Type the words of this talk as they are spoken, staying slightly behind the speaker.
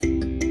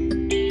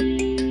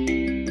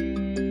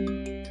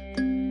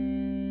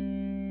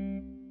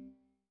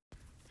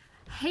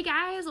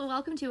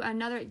welcome to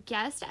another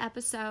guest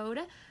episode.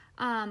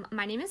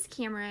 My name is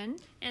Cameron.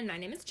 And my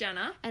name is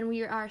Jenna. And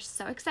we are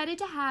so excited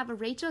to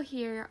have Rachel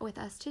here with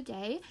us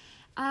today.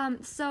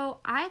 So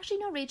I actually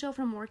know Rachel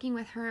from working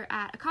with her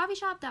at a coffee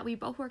shop that we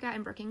both work at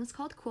in Brookings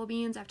called Cool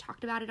Beans. I've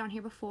talked about it on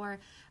here before.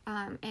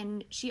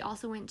 And she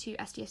also went to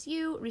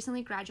SDSU,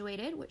 recently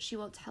graduated, which she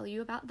will tell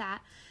you about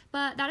that.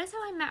 But that is how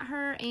I met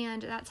her,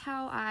 and that's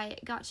how I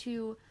got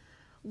to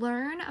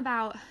learn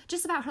about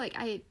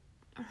her,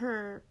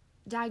 her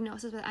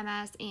diagnosis with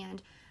MS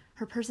and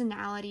her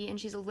personality. And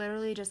she's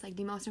literally just like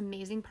the most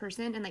amazing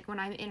person. And like when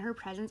I'm in her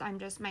presence,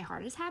 my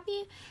heart is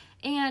happy.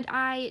 And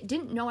I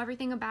didn't know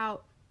everything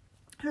about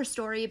her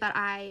story, but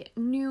I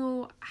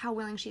knew how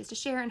willing she is to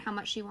share and how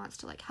much she wants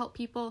to like help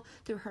people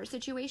through her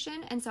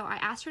situation. And so I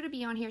asked her to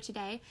be on here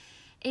today,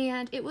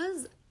 and it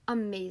was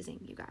amazing,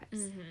 you guys.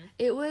 Mm-hmm.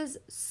 It was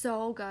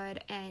so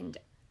good, and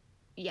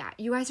yeah,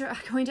 you guys are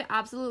going to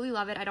absolutely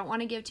love it. I don't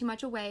want to give too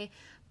much away,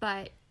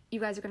 but you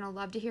guys are going to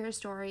love to hear her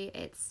story.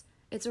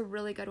 It's a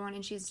really good one,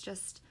 and she's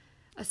just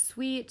a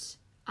sweet,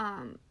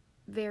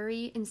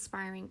 very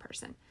inspiring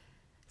person.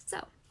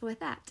 So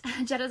with that,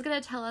 Jenna's going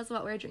to tell us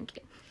what we're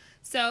drinking.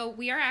 So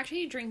we are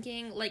actually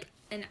drinking like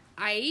an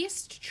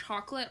iced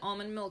chocolate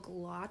almond milk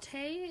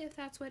latte, if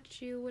that's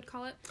what you would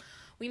call it.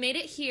 We made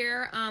it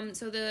here.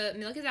 So the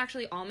milk is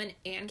actually almond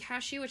and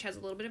cashew, which has a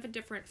little bit of a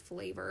different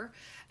flavor.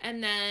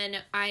 And then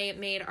I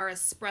made our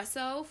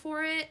espresso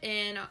for it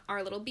in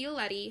our little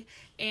Bialetti.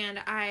 And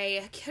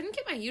I couldn't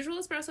get my usual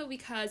espresso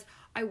because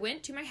I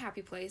went to my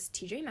happy place,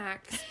 TJ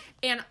Maxx,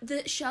 and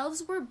the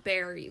shelves were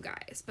bare, you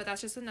guys. But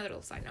that's just another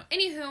little side note.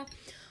 Anywho,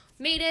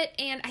 made it,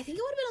 and I think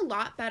it would have been a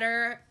lot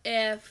better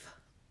if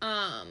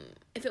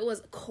it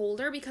was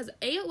colder, because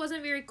it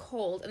wasn't very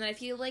cold, and then I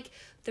feel like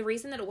the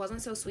reason that it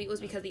wasn't so sweet was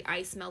because the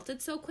ice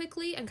melted so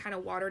quickly and kind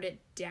of watered it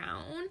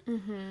down.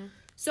 Mm-hmm.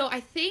 So I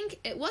think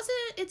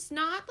it's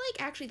not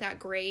like actually that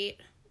great,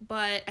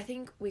 but I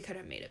think we could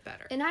have made it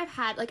better. And I've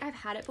had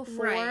it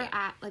before, right,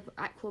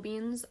 at Cool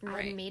Beans.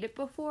 Right. I made it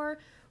before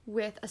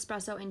with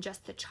espresso and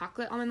just the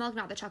chocolate almond milk,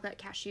 not the chocolate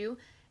cashew,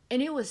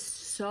 and it was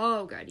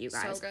so good, you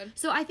guys. So good.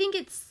 So I think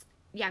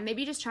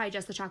maybe just try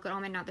just the chocolate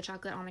almond, not the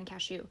chocolate almond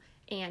cashew,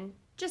 and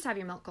just have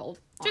your milk cold.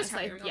 Honestly. Just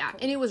have your milk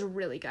cold. And it was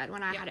really good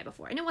when I had it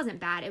before. And it wasn't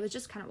bad. It was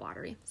just kind of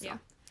watery. So. Yeah.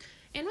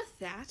 And with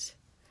that,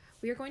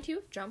 we are going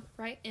to jump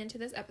right into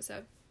this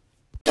episode.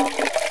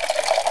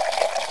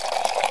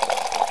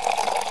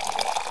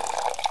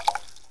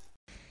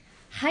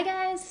 Hi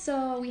guys,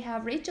 so we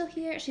have Rachel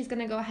here. She's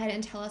going to go ahead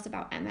and tell us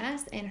about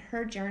MS and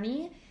her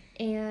journey.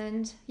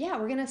 And yeah,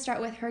 we're going to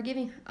start with her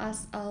giving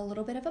us a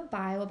little bit of a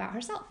bio about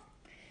herself.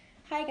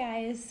 Hi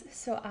guys,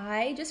 so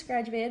I just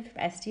graduated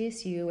from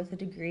SDSU with a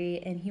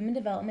degree in Human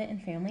Development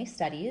and Family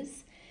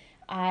Studies.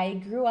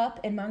 I grew up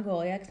in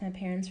Mongolia because my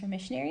parents were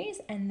missionaries,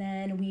 and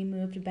then we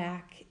moved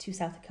back to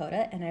South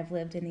Dakota, and I've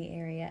lived in the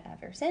area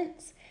ever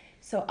since.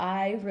 So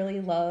I really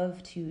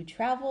love to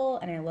travel,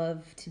 and I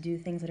love to do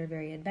things that are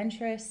very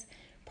adventurous,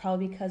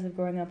 probably because of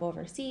growing up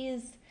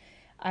overseas.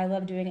 I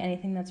love doing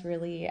anything that's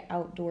really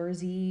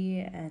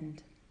outdoorsy,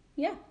 and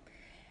yeah.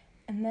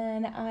 And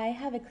then I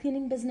have a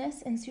cleaning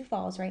business in Sioux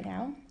Falls right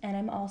now, and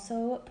I'm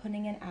also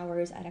putting in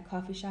hours at a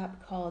coffee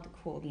shop called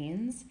Cool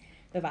Beans.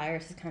 The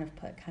virus has kind of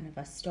put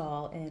a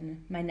stall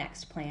in my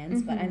next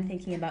plans, but I'm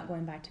thinking about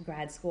going back to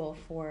grad school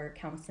for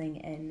counseling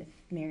in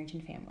marriage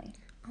and family.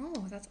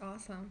 Oh, that's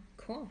awesome.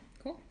 Cool.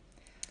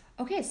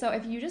 Okay, so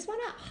if you just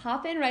want to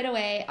hop in right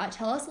away,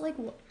 tell us a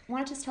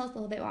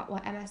little bit about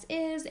what MS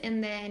is,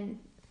 and then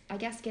I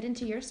guess get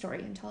into your story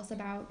and tell us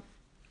about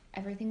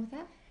everything with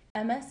that.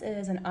 MS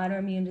is an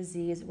autoimmune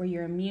disease where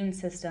your immune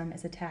system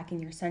is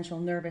attacking your central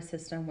nervous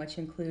system, which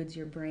includes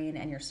your brain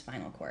and your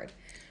spinal cord.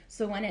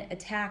 So when it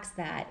attacks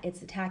that,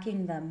 it's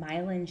attacking the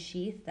myelin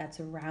sheath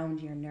that's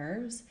around your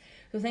nerves.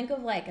 So think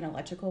of like an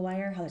electrical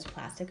wire, how there's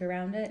plastic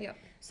around it. Yep.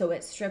 So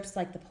it strips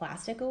like the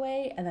plastic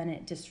away, and then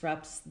it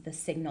disrupts the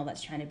signal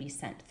that's trying to be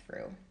sent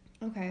through.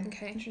 Okay.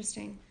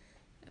 Interesting.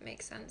 That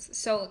makes sense.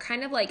 So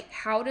kind of like,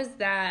 how does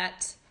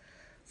that,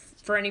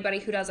 for anybody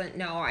who doesn't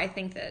know, I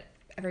think that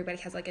everybody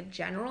has like a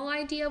general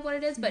idea of what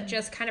it is, but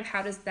just kind of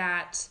how does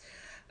that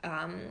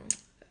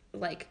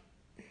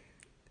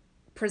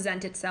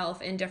present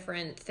itself in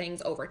different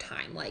things over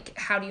time? Like,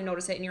 how do you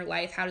notice it in your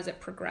life? How does it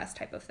progress,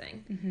 type of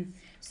thing? Mm-hmm.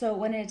 So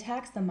when it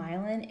attacks the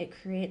myelin, it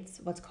creates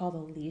what's called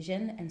a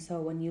lesion. And so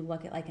when you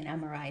look at like an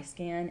MRI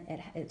scan,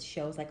 it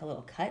shows like a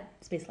little cut.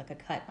 It's basically like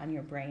a cut on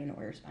your brain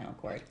or your spinal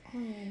cord.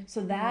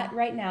 So that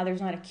right now,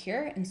 there's not a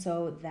cure. And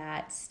so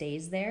that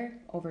stays there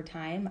over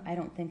time. I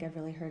don't think I've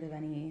really heard of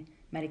any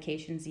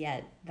medications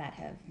yet that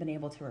have been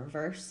able to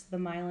reverse the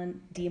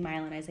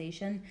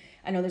demyelinization.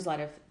 I know there's a lot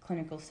of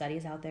clinical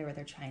studies out there where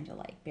they're trying to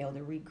like be able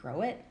to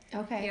regrow it.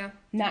 Okay. Yeah.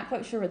 Not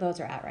quite sure where those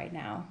are at right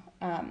now.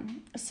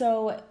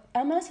 So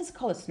MS is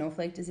called a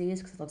snowflake disease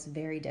because it looks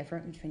very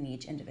different between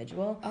each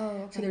individual. Oh,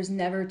 okay. So there's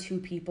never two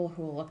people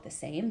who will look the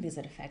same because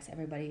it affects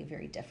everybody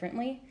very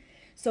differently.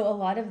 So a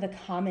lot of the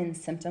common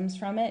symptoms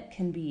from it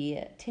can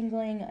be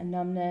tingling, a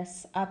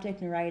numbness,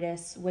 optic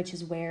neuritis, which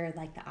is where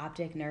like the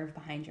optic nerve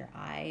behind your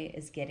eye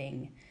is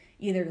getting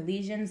either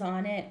lesions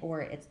on it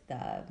or it's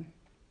the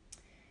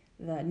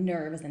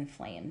nerve is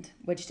inflamed,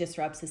 which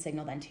disrupts the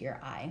signal then to your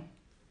eye.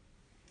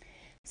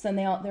 So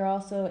there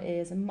also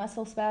is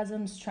muscle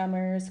spasms,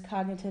 tremors,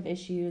 cognitive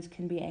issues,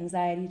 can be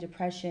anxiety,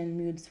 depression,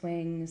 mood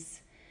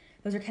swings.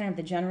 Those are kind of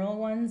the general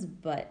ones,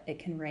 but it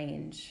can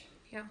range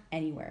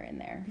anywhere in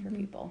there for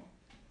people.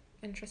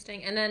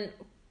 Interesting. And then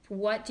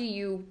what do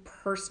you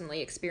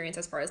personally experience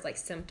as far as like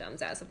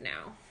symptoms as of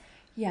now?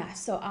 Yeah,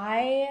 so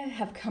I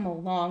have come a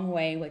long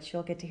way, which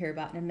you'll get to hear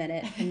about in a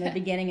minute, from the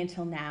beginning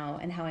until now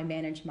and how I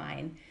manage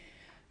mine.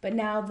 But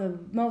now the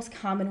most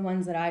common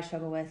ones that I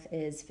struggle with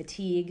is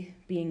fatigue,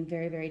 being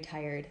very, very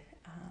tired.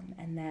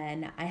 And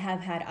then I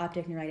have had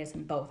optic neuritis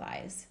in both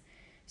eyes.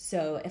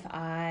 So if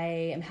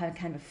I am having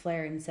kind of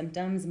flaring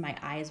symptoms, my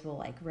eyes will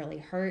like really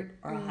hurt,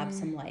 or I'll have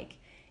some like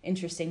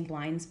interesting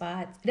blind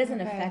spots. It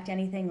doesn't affect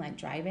anything like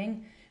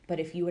driving,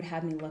 but if you would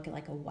have me look at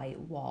like a white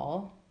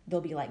wall,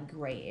 there'll be like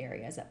gray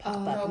areas that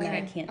pop up and then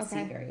I can't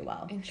see very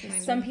well.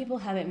 Some people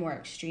have it more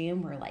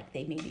extreme where like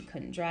they maybe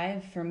couldn't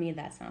drive. For me,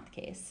 that's not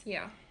the case.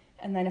 Yeah.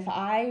 And then if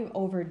I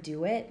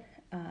overdo it,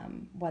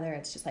 whether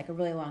it's just like a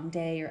really long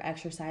day or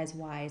exercise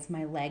wise,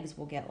 my legs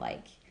will get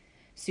like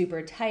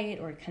super tight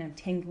or kind of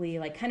tingly,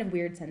 like kind of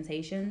weird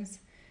sensations.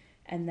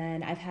 And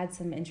then I've had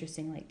some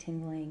interesting like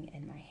tingling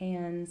in my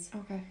hands.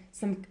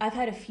 I've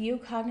had a few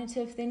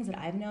cognitive things that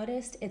I've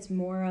noticed. It's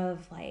more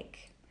of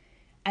like,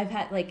 I've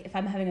had like, if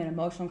I'm having an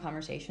emotional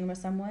conversation with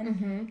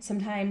someone,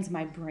 sometimes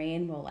my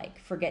brain will like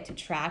forget to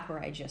track where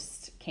I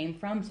just came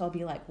from. So I'll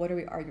be like, what are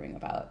we arguing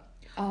about?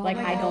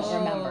 I don't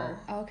remember.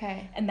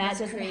 And that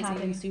doesn't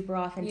happen super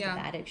often to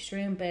that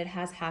extreme, but it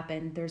has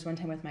happened. There was one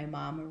time with my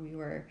mom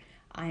where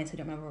I honestly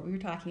don't remember what we were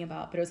talking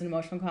about, but it was an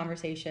emotional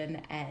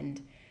conversation, and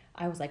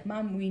I was like,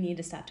 Mom, we need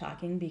to stop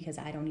talking because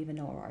I don't even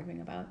know what we're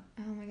arguing about.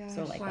 Oh my gosh.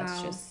 So like,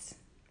 let's just,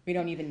 we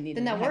don't even need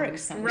then to that have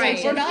works. this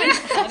Right. We're done.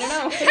 I don't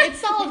know. It's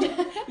solved.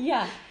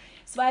 Yeah.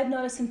 So I've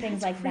noticed some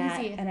things That's like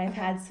crazy. that, and I've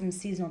had some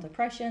seasonal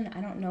depression.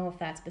 I don't know if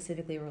that's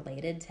specifically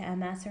related to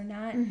MS or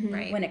not.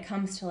 Right. When it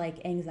comes to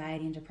like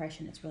anxiety and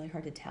depression, it's really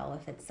hard to tell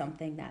if it's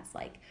something that's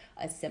like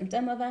a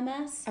symptom of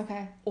MS,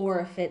 or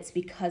if it's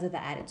because of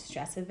the added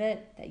stress of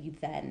it that you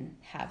then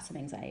have some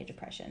anxiety,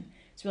 depression.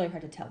 It's really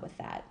hard to tell with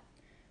that.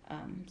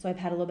 So I've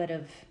had a little bit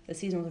of the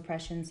seasonal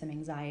depression, some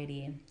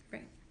anxiety.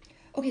 Right.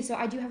 Okay, so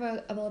I do have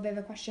a little bit of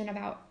a question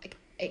about like,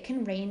 it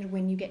can range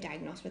when you get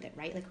diagnosed with it,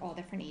 right? Like all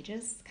different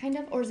ages, kind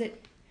of, or is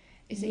it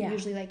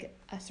usually like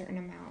a certain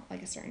amount,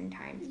 like a certain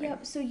time frame?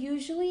 Yep. So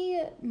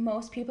usually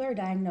most people are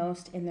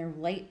diagnosed in their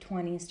late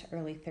 20s to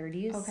early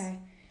 30s.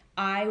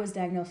 I was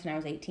diagnosed when I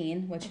was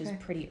 18, which is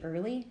pretty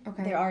early.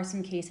 There are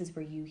some cases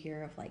where you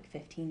hear of like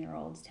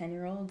 15-year-olds,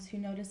 10-year-olds who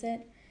notice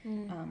it.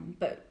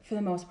 But for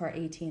the most part,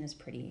 18 is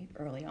pretty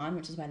early on,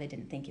 which is why they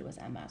didn't think it was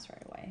MS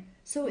right away.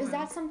 So is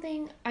that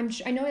something,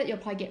 I know that you'll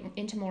probably get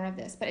into more of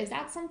this, but is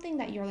that something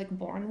that you're like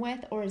born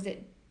with, or is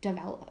it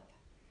develop?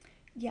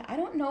 Yeah, I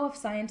don't know if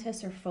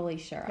scientists are fully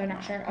sure. They're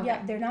not sure? Okay.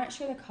 Yeah, they're not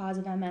sure the cause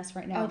of MS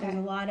right now. There's a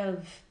lot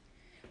of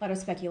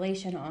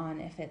speculation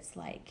on if it's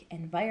like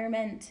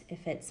environment,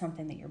 if it's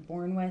something that you're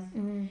born with.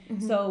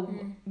 So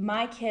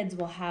my kids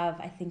will have,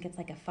 I think it's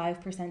like a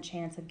 5%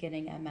 chance of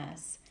getting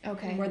MS.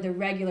 Where the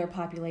regular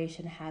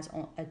population has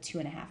a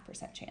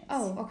 2.5% chance.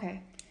 Oh,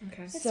 okay.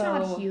 It's so,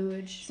 not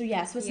huge. So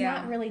yeah, so it's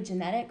not really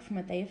genetic from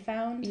what they've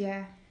found.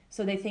 Yeah.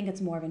 So they think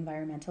it's more of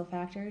environmental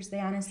factors. They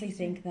honestly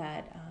think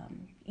that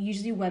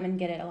usually women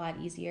get it a lot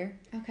easier.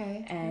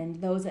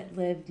 And those that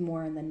live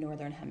more in the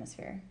northern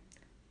hemisphere.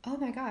 Oh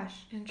my gosh.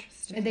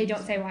 Interesting. And they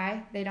don't say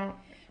why? They don't?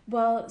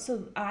 Well,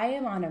 so I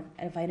am on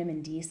a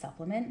vitamin D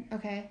supplement.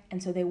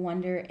 And so they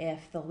wonder if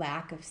the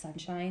lack of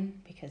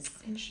sunshine, because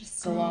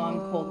the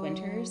long cold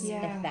winters,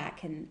 if that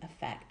can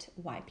affect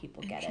why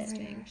people get it.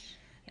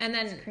 And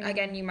then,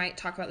 again, you might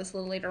talk about this a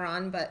little later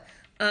on, but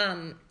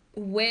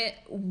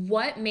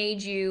what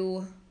made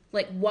you,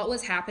 like, what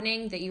was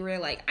happening that you were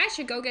like, I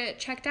should go get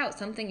checked out,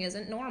 something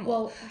isn't normal?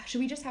 Well, should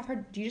we just have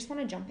her, do you just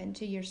want to jump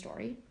into your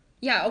story?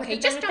 Yeah, okay,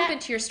 just jump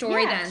into your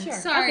story then. Sure.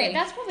 Sorry. Okay,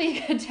 that's probably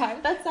a good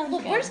time. That sounds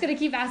good. We're just going to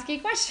keep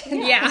asking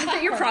questions. Yeah,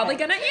 that you're probably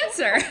going to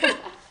answer.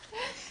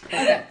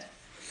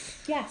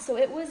 Yeah, so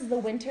it was the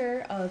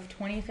winter of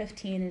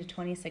 2015 into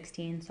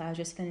 2016, so I was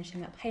just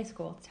finishing up high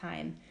school at the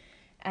time.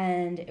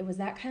 And it was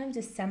that kind of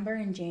December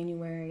and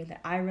January that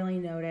I really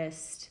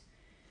noticed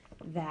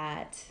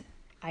that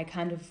I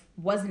kind of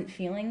wasn't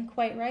feeling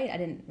quite right. I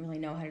didn't really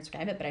know how to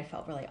describe it, but I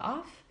felt really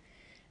off.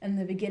 And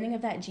the beginning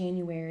of that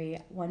January,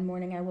 one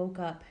morning I woke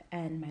up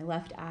and my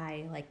left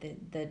eye, like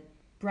the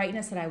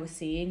brightness that I was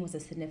seeing was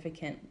a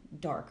significant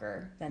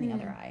darker than the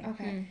other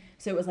eye.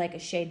 So it was like a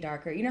shade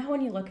darker. You know how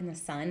when you look in the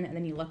sun and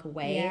then you look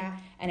away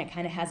and it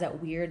kind of has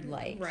that weird,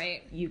 like,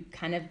 you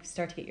kind of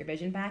start to get your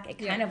vision back? It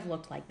kind of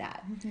looked like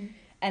that.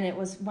 And it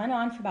went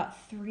on for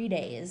about 3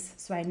 days,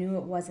 so I knew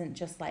it wasn't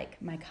just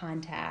like my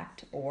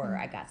contact or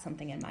I got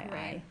something in my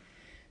eye.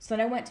 So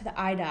then I went to the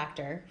eye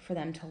doctor for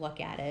them to look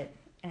at it,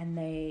 and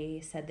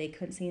they said they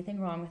couldn't see anything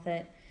wrong with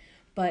it.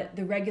 But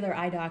the regular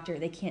eye doctor,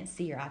 they can't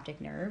see your optic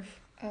nerve.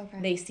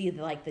 They see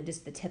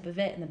just the tip of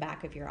it in the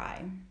back of your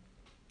eye.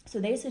 So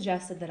they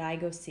suggested that I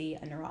go see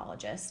a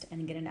neurologist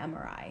and get an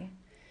MRI.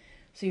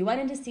 So we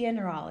went in to see a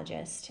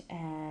neurologist,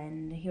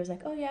 and he was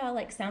like, oh yeah,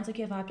 like sounds like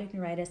you have optic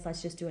neuritis.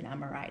 Let's just do an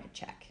MRI to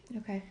check.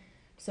 Okay.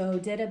 So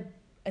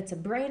it's a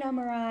brain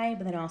MRI,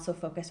 but then also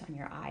focused on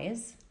your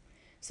eyes.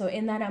 So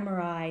in that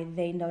MRI,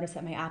 they noticed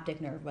that my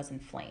optic nerve was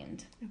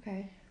inflamed.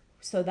 Okay.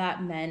 So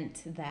that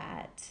meant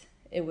that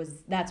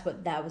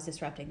that was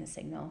disrupting the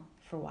signal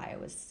for why I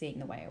was seeing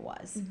the way I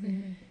was.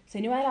 Mm-hmm. So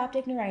I knew I had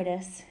optic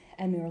neuritis,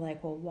 and we were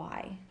like, well,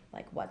 why?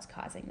 Like, what's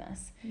causing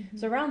this? Mm-hmm.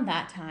 So around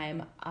that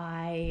time,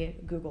 I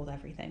Googled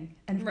everything.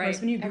 And of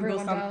course, when you Google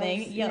Everyone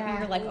something, does.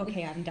 you're like,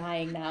 okay, I'm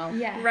dying now.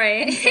 Yeah.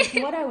 Right.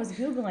 So what I was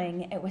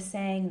Googling, it was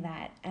saying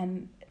that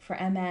for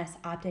MS,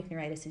 optic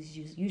neuritis is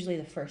usually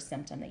the first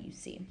symptom that you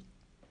see.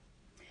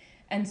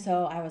 And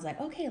so I was like,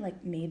 okay,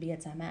 like maybe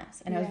it's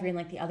MS. And I was reading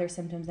like the other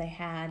symptoms they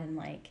had, and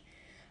like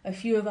a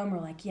few of them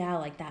were like, yeah,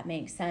 like that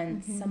makes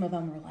sense. Mm-hmm. Some of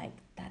them were like,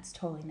 that's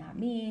totally not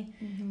me.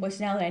 Mm-hmm. Which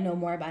now that I know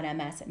more about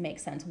MS, it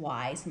makes sense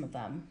why some of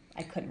them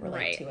I couldn't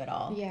relate to at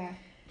all. Yeah.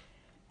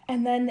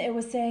 And then it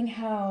was saying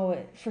how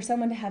for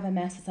someone to have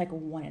MS, it's like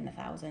 1 in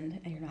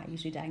 1,000, and you're not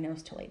usually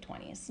diagnosed till late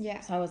 20s.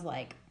 Yeah. So I was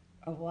like,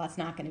 oh, well, that's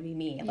not going to be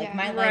me. Like, Yeah.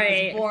 my life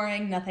is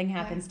boring. Nothing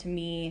happens to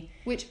me.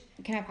 Which,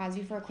 can I pause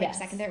you for a quick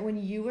second there?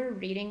 When you were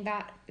reading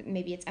that,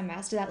 maybe it's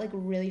MS, did that, like,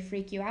 really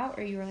freak you out?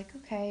 Or you were like,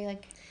 okay,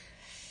 like...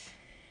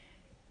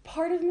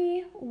 Part of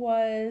me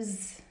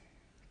was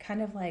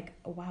kind of like,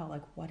 oh, wow,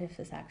 like, what if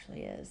this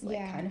actually is? Like,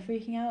 kind of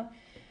freaking out.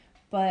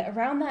 But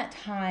around that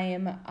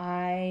time,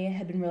 I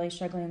had been really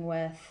struggling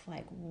with,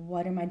 like,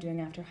 what am I doing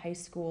after high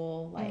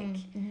school? Like,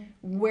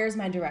 where's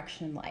my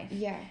direction in life?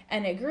 Yeah.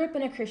 And I grew up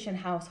in a Christian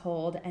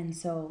household, and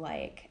so,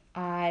 like,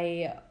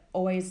 I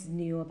always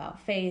knew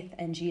about faith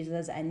and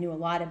Jesus and knew a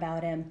lot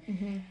about him.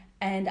 Mm-hmm.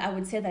 And I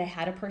would say that I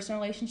had a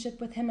personal relationship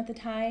with him at the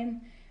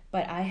time,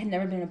 but I had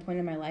never been at a point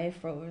in my life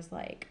where it was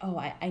like, oh,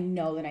 I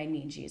know that I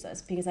need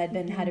Jesus, because I'd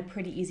had a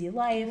pretty easy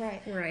life.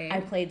 Right. I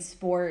played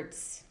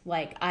sports.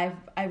 Like, I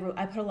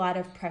put a lot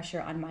of pressure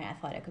on my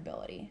athletic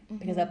ability,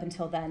 because up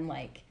until then,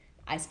 like,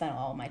 I spent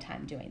all my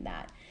time doing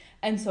that.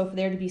 And so for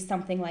there to be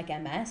something like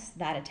MS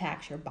that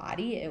attacks your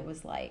body, it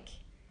was like,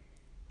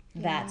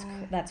 that's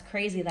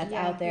crazy, that's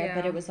out there. Yeah.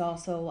 But it was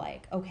also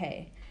like,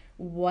 okay,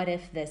 what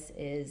if this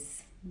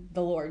is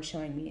the Lord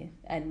showing me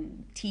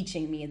and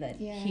teaching me that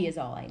he is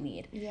all I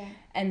need. Yeah.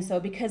 And so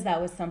because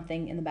that was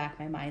something in the back of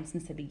my mind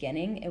since the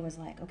beginning, it was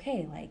like,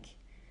 okay, like,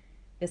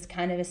 this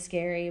kind of is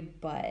scary,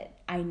 but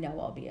I know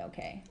I'll be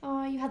okay.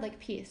 Oh, you had like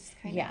peace,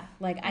 kind of. Yeah,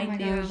 like I my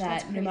knew gosh,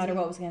 that no matter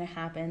what was going to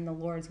happen, the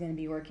Lord's going to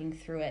be working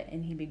through it,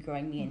 and he'd be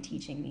growing me and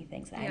teaching me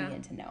things that I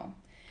needed to know.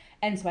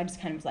 And so I just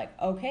kind of was like,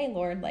 okay,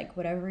 Lord, like,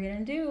 whatever we're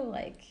going to do,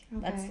 like,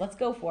 let's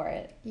go for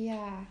it.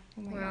 Yeah.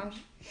 Oh my gosh.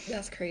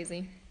 That's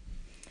crazy.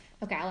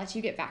 Okay, I'll let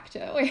you get back to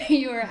where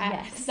you were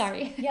at. Yes.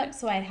 Sorry. Yep,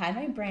 so I had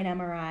my brain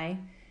MRI.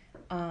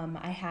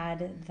 I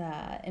had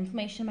the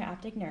inflammation in my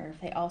optic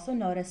nerve. They also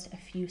noticed a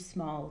few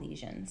small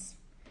lesions.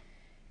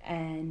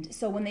 And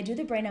so when they do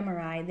the brain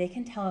MRI, they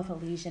can tell if a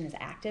lesion is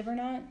active or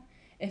not.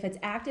 If it's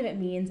active, it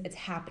means it's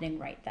happening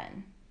right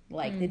then.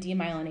 Like, the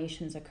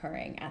demyelination is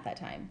occurring at that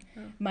time.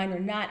 Mine were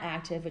not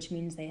active, which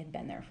means they had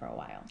been there for a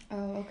while.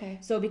 Oh, okay.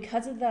 So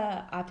because of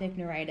the optic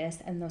neuritis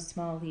and those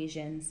small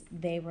lesions,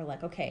 they were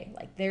like, okay,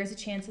 like, there's a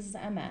chance this is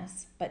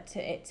MS, but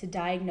to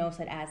diagnose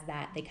it as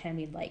that, they kind of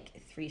need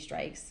like 3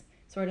 strikes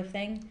sort of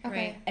thing. Okay.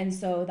 Right. And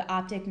so the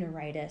optic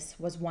neuritis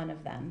was one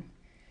of them.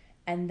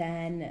 And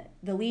then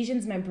the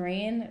lesions in my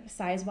brain,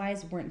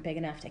 size-wise, weren't big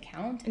enough to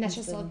count. And that's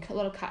just a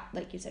little cut,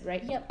 like you said,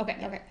 right? Yep. Okay,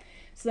 Yep. okay.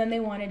 So then they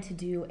wanted to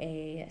do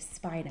a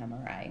spine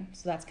MRI.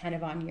 So that's kind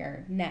of on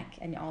your neck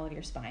and all of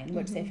your spine,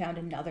 which they found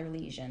another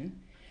lesion,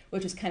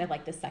 which was kind of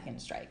like the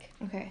second strike.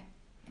 Okay.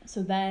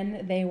 So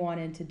then they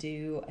wanted to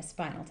do a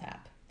spinal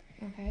tap.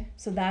 Okay.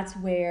 So that's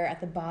where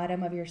at the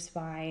bottom of your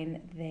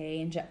spine,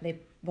 they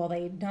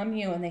numb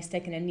you and they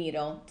stick in a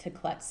needle to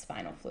collect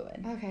spinal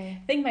fluid. Okay.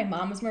 I think my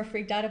mom was more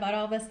freaked out about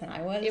all this than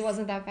I was. It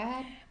wasn't that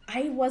bad?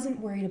 I wasn't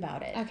worried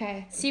about it.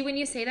 Okay. See, when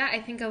you say that, I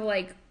think of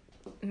like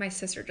my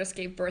sister just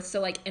gave birth,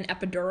 so like an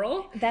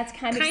epidural. That's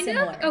kind of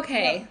similar.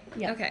 Okay.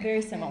 Yep, Okay.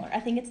 very similar.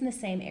 I think it's in the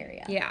same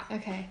area. Yeah.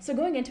 Okay. So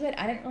going into it,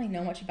 I didn't really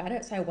know much about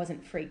it, so I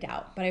wasn't freaked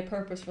out. But I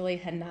purposefully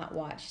had not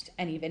watched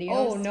any videos.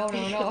 Oh, no.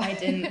 because I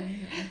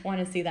didn't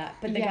want to see that.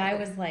 But the Yeah. guy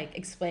was like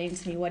explaining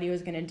to me what he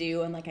was going to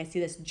do, and like I see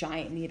this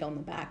giant needle in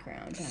the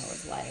background, and I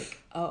was like,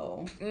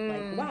 oh,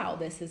 like, wow,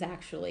 this is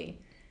actually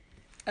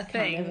A kind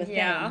thing. of a thing.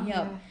 Yeah. Yep.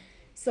 Yeah.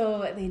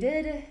 So they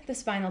did the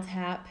spinal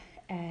tap,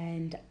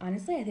 and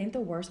honestly, I think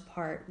the worst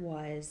part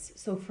was,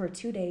 so for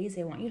 2 days,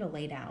 they want you to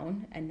lay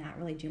down and not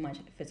really do much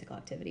physical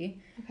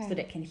activity so that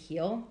it can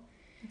heal.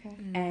 Okay.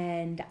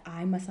 And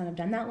I must not have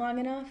done that long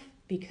enough,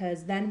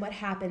 because then what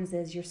happens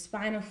is your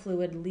spinal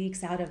fluid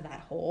leaks out of that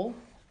hole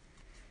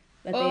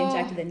that they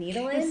injected the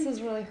needle in. This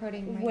is really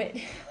hurting my...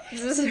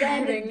 So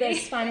then the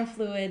spinal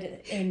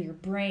fluid in your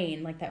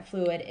brain, like that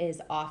fluid, is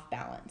off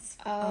balance.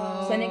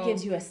 Oh. So then it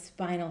gives you a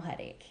spinal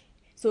headache.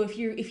 So if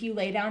you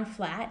lay down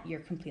flat, you're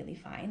completely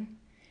fine.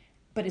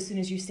 But as soon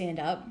as you stand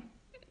up,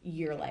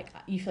 you're like,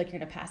 you feel like you're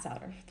gonna pass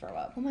out or throw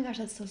up. Oh my gosh,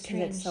 that's so Because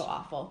strange. it's so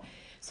awful.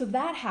 So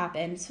that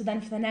happened. So then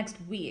for the next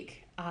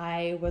week,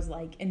 I was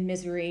like in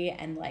misery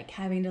and like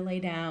having to lay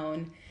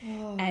down.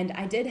 Oh. And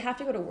I did have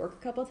to go to work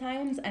a couple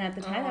times. And at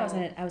the time, I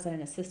was at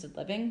an assisted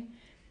living.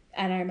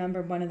 And I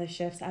remember one of the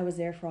shifts, I was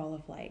there for all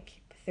of like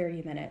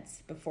 30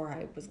 minutes before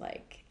I was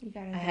like, I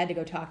had to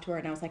go talk to her.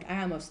 And I was like,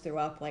 I almost threw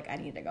up. Like, I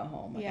need to go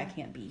home. Like, I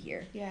can't be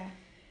here. Yeah.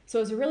 So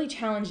it was a really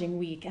challenging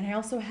week. And I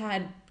also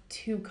had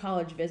 2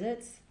 college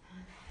visits.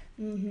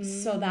 Mm-hmm.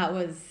 So that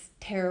was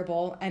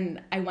terrible.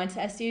 And I went to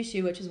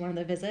SDSU, which was one of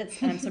the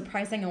visits. And I'm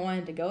surprised I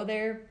wanted to go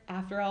there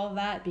after all of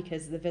that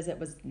because the visit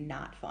was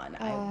not fun.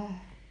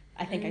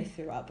 I think I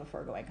threw up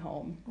before going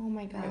home. Oh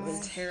my gosh. It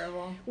was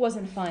terrible.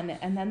 Wasn't fun.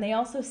 And then they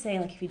also say,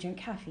 like, if you drink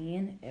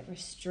caffeine, it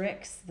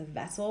restricts the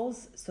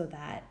vessels so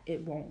that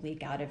it won't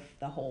leak out of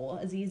the hole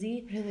as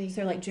easy. Really? So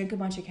they're like, drink a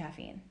bunch of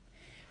caffeine.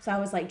 So I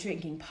was like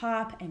drinking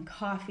pop and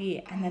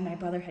coffee, and then my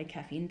brother had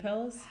caffeine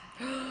pills.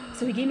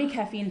 So he gave me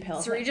caffeine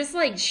pills. So were you just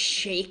like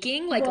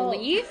shaking like a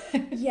leaf?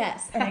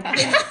 Yes, and I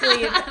couldn't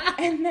sleep.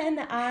 And then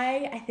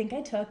I think I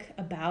took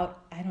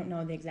about, I don't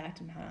know the exact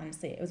amount,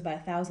 honestly. It was about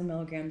 1,000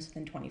 milligrams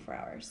within 24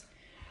 hours,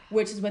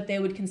 which is what they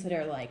would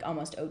consider like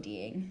almost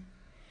ODing.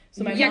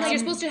 So my Yeah, mom, because you're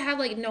supposed to have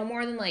like no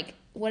more than like,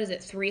 what is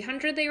it,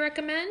 300 they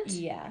recommend?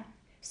 Yeah.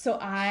 So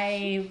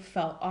I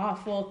felt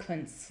awful,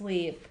 couldn't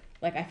sleep.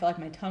 Like, I felt like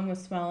my tongue was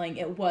swelling.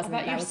 It wasn't. I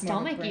bet that your was more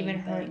of a stomach brain even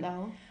hurt, thing.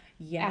 though.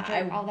 Yeah,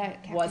 After all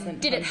that caffeine.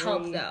 wasn't Did it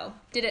help hungry. though?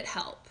 Did it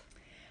help?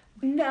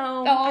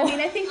 No. Oh. I mean,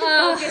 I think the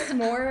focus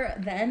more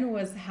then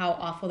was how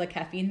awful the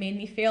caffeine made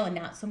me feel and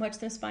not so much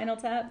the Spinal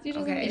Tap. You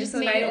just, Okay, you just just so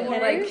made I it don't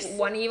worse. like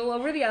one evil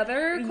over the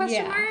other,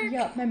 question mark?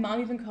 Yeah, my mom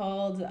even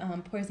called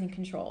poison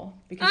control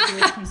because she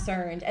was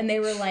concerned. And they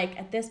were like,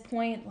 at this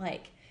point,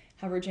 like,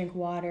 have her drink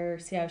water,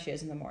 see how she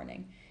is in the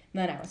morning.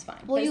 And then I was fine.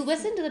 Well, But you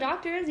listened to the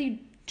doctors.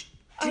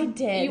 I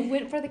did. You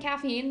went for the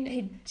caffeine.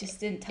 They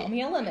just didn't tell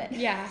me a limit.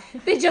 Yeah.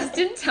 They just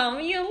didn't tell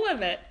me a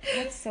limit.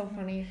 That's so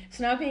funny.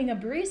 So now being a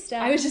barista,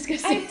 I was just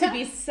gonna say I have to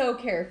be so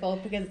careful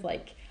because,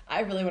 like, I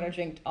really want to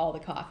drink all the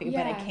coffee,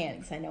 but I Yeah. can't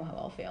because I know how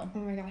I'll feel. Oh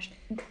my gosh.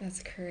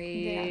 That's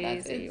crazy. Yeah,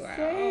 that's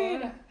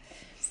Wow. insane.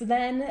 So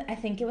then I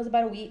think it was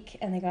about a week,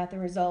 and they got the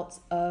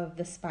results of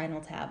the Spinal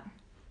Tap.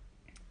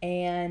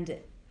 And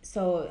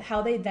so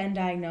how they then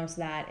diagnose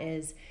that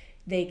is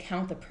they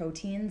count the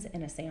proteins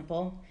in a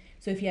sample.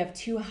 So if you have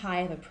too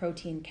high of a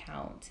protein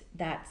count,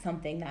 that's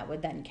something that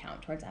would then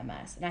count towards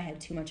MS. And I had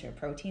too much of a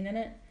protein in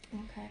it.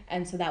 Okay.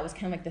 And so that was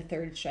kind of like the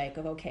third strike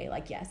of, okay,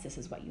 like, yes, this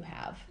is what you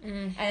have.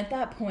 And at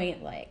that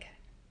point, like,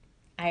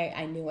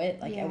 I knew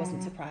it. Like, I wasn't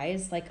Yeah.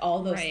 surprised. Like,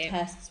 all those Right.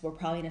 tests were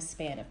probably in a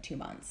span of 2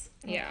 months.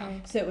 Yeah.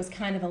 Okay. So it was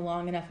kind of a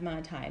long enough amount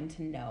of time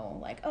to know,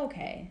 like,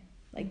 okay,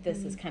 like,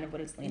 this is kind of what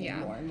it's leaning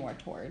Yeah. more and more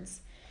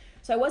towards.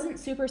 So I wasn't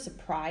super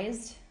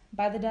surprised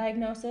by the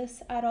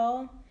diagnosis at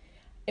all.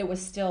 It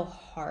was still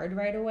hard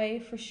right away,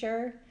 for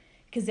sure.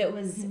 Because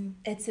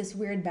it's this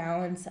weird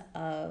balance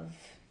of,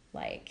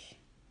 like,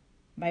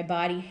 my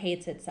body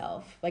hates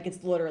itself. Like,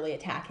 it's literally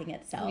attacking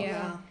itself.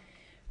 Yeah.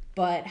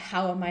 But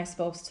how am I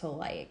supposed to,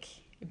 like,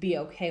 be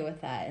okay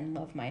with that and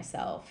love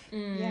myself?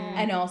 Yeah.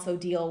 And also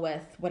deal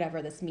with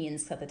whatever this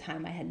means. 'Cause at the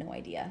time, I had no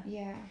idea.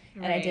 Yeah.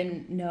 And I Right.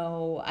 didn't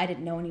know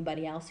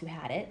anybody else who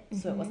had it.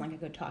 So it wasn't like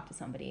I could talk to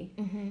somebody.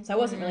 So I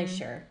wasn't really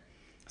sure.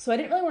 So I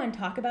didn't really want to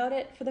talk about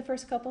it for the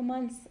first couple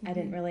months. I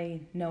didn't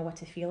really know what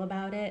to feel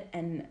about it.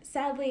 And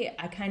sadly,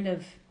 I kind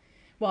of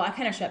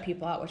shut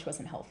people out, which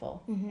wasn't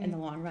helpful in the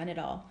long run at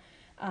all.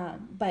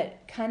 But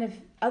kind of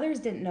others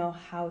didn't know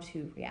how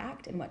to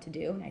react and what to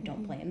do. And I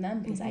don't blame them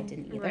because I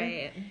didn't either.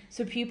 Right.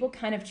 So people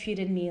kind of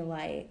treated me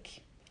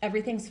like,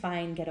 everything's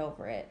fine, get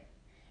over it.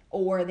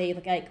 Or they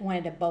like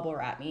wanted to bubble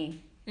wrap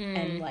me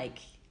and like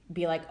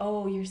be like,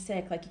 oh, you're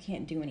sick, like you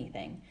can't do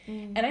anything.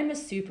 And I'm a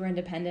super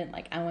independent,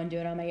 like I want to do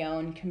it on my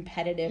own,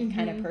 competitive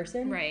kind of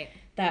person. Right.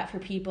 That for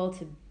people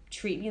to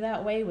treat me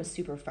that way was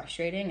super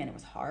frustrating and it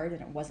was hard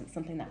and it wasn't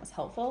something that was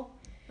helpful.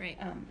 Right.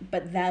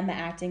 But them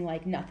acting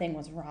like nothing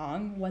was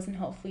wrong wasn't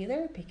helpful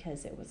either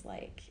because it was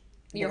like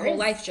Your there whole is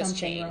life just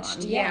something changed.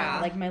 wrong. Yeah.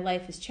 Like my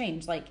life has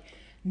changed. Like,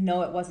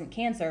 no, it wasn't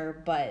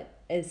cancer, but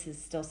this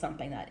is still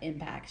something that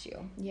impacts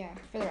you. Yeah.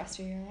 For the rest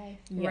of your life.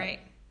 Yeah. Right.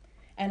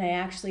 And I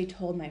actually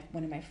told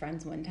one of my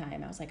friends one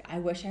time, I was like, I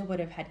wish I would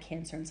have had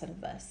cancer instead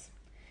of this.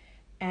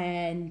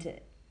 And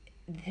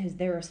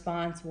their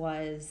response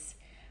was,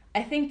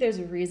 I think there's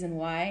a reason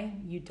why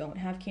you don't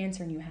have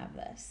cancer and you have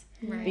this.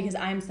 Right. Because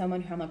I'm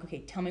someone who I'm like, okay,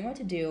 tell me what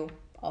to do.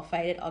 I'll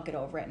fight it. I'll get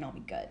over it and I'll be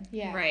good.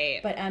 Yeah.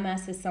 Right. But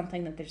MS is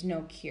something that there's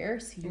no cure.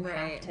 So you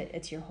Right. have to,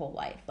 it's your whole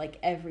life. Like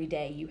every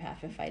day you have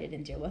to fight it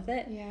and deal with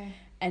it. Yeah.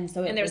 And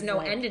so and there's was no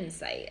like, end in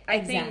sight.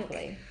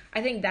 Exactly.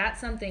 I think that's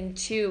something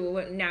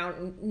too. Now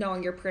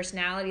knowing your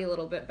personality a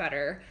little bit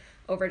better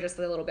over just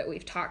the little bit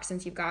we've talked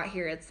since you've got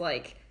here, it's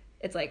like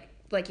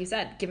you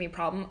said, give me a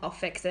problem, I'll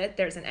fix it.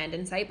 There's an end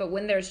in sight. But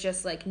when there's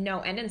just like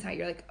no end in sight,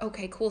 you're like,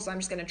 okay, cool. So I'm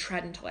just gonna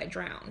tread until I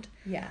drowned.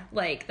 Yeah.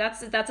 Like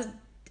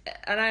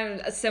and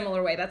I'm a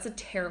similar way. That's a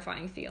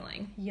terrifying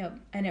feeling. Yep.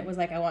 And it was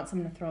like, I want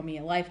someone to throw me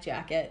a life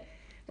jacket.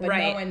 but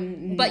right. no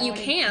one, but no you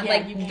one- can't. yeah,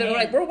 Like, you they're can't.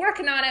 like, we're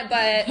working on it,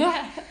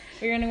 but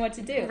we don't know what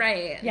to do.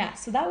 right. Yeah,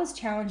 so that was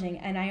challenging.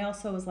 And I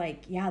also was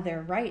like, yeah,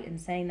 they're right in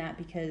saying that,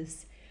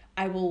 because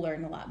I will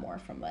learn a lot more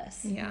from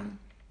this. Yeah.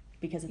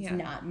 Because it's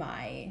not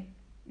my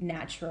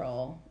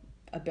natural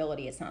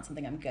ability. It's not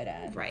something I'm good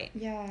at. Right.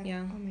 Yeah.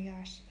 Yeah. Oh my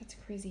gosh, that's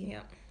crazy.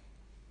 Yeah.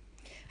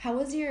 How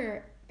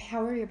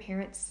were your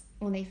parents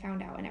when they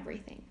found out and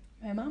everything?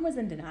 My mom was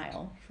in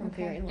denial for a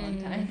very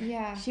long time.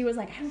 Yeah. She was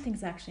like, I don't think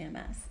it's actually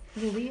MS.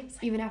 Really?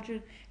 Even after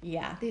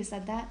Yeah. they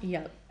said that?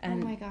 Yep.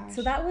 And my gosh.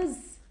 So that was,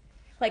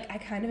 like, I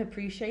kind of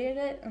appreciated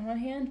it on one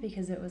hand,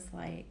 because it was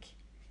like,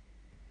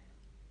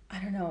 I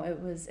don't know,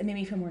 it made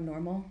me feel more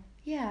normal.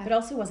 Yeah. But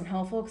also wasn't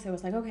helpful, because it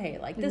was like, okay,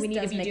 like, Like, this we need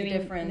to does be make a doing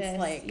difference. this,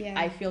 Like, yeah.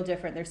 I feel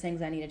different. There's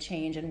things I need to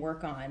change and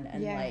work on.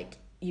 And, Yeah. like,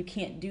 you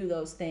can't do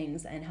those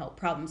things and help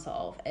problem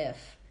solve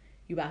if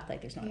you act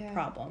like there's not Yeah. a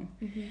problem.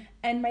 Mm-hmm.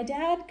 And my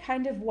dad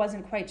kind of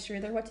wasn't quite sure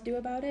there what to do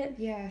about it.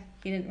 Yeah.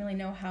 He didn't really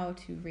know how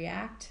to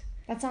react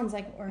That sounds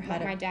like or what how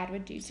to my dad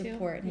would do too.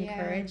 support and Yeah.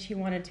 encourage. He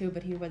wanted to,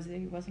 but he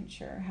wasn't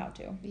sure how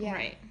to. Yeah.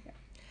 Right.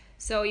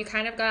 So you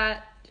kind of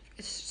got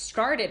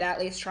started at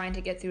least trying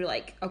to get through,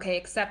 like, okay,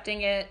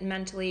 accepting it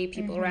mentally,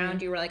 people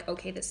around you were like,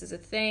 okay, this is a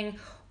thing.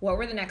 What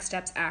were the next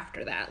steps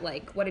after that?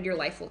 Like, what did your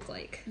life look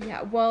like?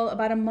 Yeah, well,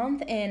 about a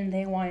month in,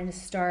 they wanted to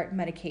start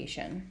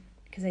medication,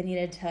 because they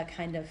needed to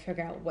kind of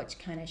figure out which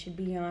kind I should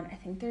be on. I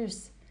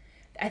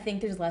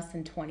think there's less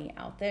than 20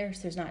 out there,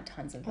 so there's not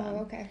tons of them. Oh,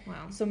 okay.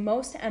 Wow. So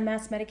most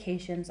MS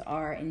medications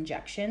are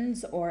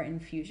injections or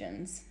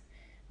infusions.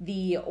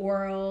 The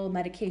oral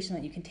medication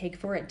that you can take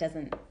for it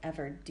doesn't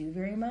ever do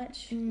very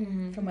much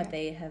from what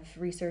they have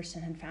researched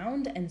and had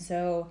found. And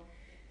so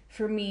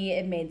for me,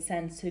 it made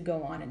sense to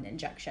go on an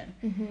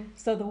injection.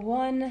 So the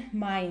one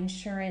my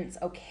insurance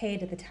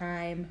okayed at the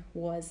time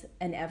was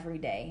an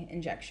everyday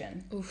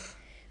injection. Oof.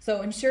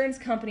 So insurance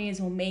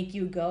companies will make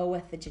you go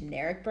with the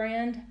generic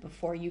brand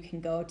before you can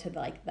go to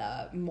like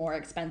the more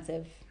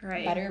expensive,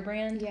 Right. better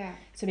brand. Yeah.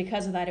 So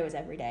because of that, it was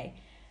every day.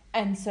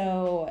 And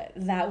so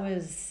that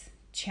was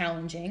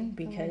challenging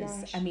because,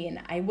 gosh. I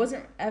mean, I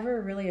wasn't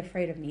ever really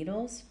afraid of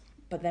needles,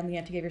 but then you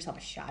have to give yourself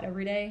a shot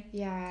every day.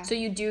 Yeah. So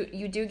you do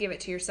give it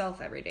to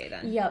yourself every day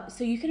then? Yep.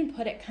 So you can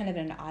put it kind of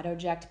in an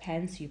auto-eject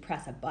pen, so you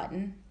press a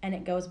button and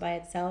it goes by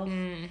itself.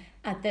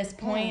 At this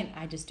point,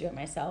 I just do it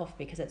myself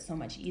because it's so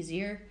much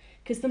easier.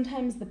 Because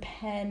sometimes the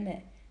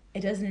pen,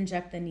 it doesn't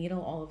inject the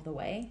needle all of the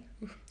way.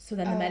 So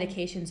then the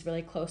medication's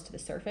really close to the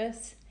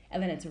surface.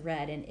 And then it's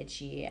red and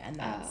itchy,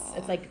 and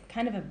it's like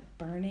kind of a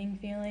burning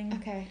feeling.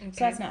 Okay. So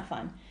that's not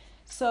fun.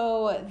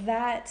 So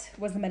that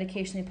was the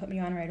medication they put me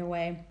on right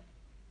away,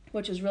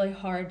 which was really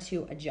hard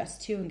to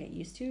adjust to and get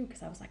used to,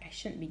 because I was like, I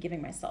shouldn't be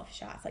giving myself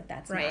shots. Like,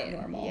 that's Right.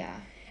 not normal. Yeah.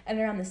 And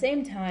around the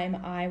same time,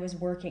 I was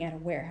working at a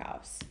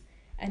warehouse.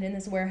 And in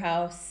this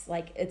warehouse,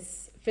 like,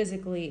 it's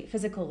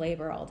physical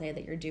labor all day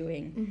that you're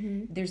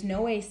doing. There's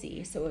no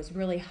AC, so it was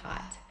really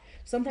hot.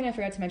 Something I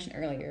forgot to mention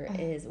earlier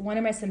is one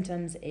of my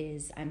symptoms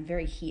is I'm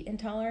very heat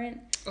intolerant.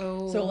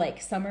 Oh. So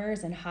like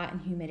summers and hot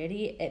and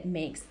humidity, it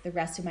makes the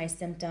rest of my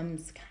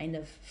symptoms kind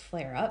of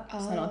flare up.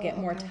 So then I'll get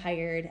more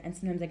tired, and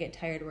sometimes I get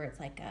tired where it's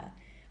like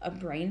a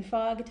brain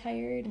fog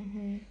tired.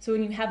 So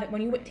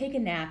when you take a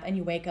nap and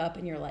you wake up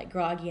and you're like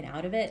groggy and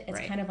out of it, it's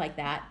Right. kind of like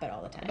that, but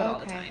all the time. But all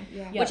the Okay, time.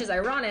 yeah. Which is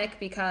ironic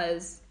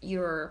because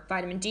you're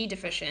vitamin D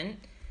deficient,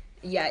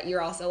 yet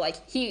you're also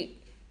like heat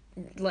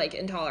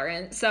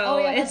intolerant. So Oh,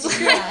 yeah, it's that's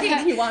true.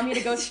 Yeah. You want me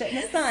to go sit in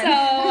the sun?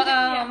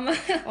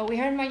 Oh,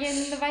 where am I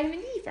getting the vitamin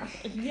D from?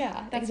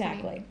 Yeah, That's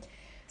exactly. funny.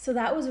 So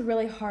that was a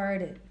really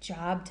hard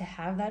job to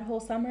have that whole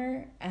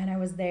summer, and I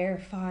was there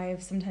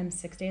 5, sometimes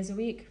 6 days a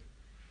week.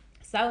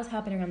 So that was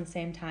happening around the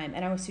same time,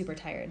 and I was super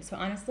tired. So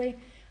honestly,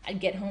 I'd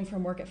get home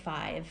from work at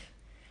 5.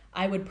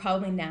 I would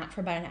probably nap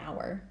for about an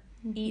hour,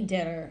 eat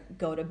dinner,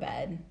 go to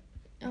bed,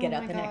 get Oh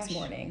up my the next gosh.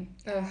 morning.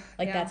 Ugh,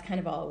 Like, yeah. that's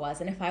kind of all it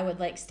was. And if I would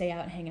like stay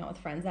out and hang out with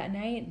friends that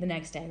night, the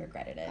next day I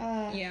regretted it.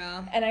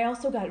 Yeah. And I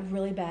also got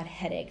really bad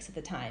headaches at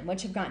the time,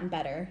 which have gotten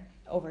better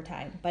over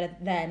time. But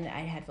then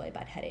I had really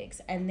bad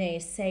headaches. And they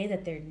say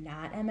that they're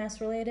not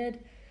MS related,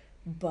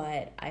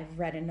 but I've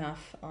read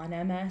enough on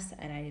MS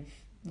and I've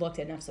looked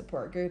at enough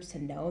support groups to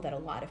know that a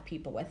lot of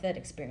people with it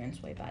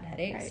experience really bad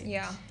headaches. Right.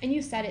 Yeah. And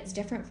you said it's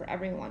different for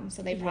everyone,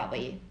 so they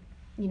probably,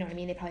 you know what I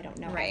mean? They probably don't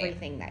know Right.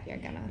 everything that you're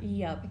gonna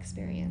Yep.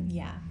 experience.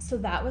 Yeah. So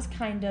that was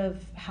kind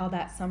of how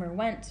that summer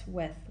went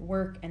with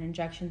work and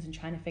injections and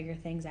trying to figure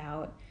things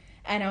out.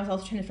 And I was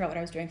also trying to figure out what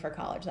I was doing for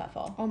college that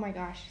fall. Oh my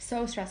gosh,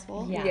 so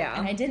stressful. Yeah.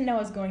 And I didn't know I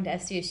was going to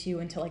SDSU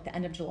until like the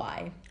end of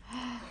July.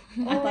 I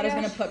my thought I was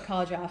going gosh. to put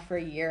college off for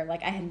a year.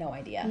 Like, I had no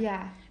idea.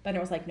 Yeah. But it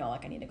was like, no,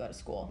 like, I need to go to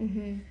school.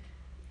 Mm-hmm.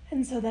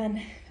 And so then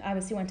I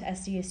obviously went to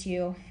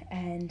SDSU.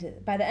 And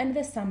by the end of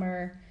the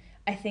summer,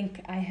 I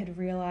think I had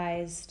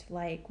realized,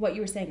 like, what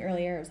you were saying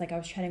earlier. It was like I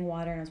was treading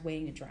water and I was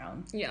waiting to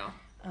drown. Yeah.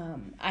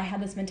 I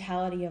had this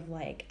mentality of,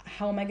 like,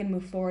 how am I going to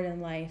move forward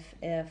in life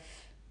if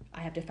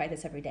I have to fight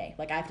this every day?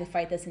 Like, I have to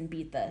fight this and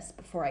beat this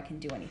before I can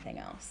do anything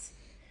else.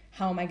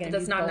 How am I going to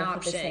do That's not an both at the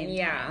option, same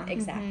yeah. time?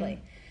 Exactly.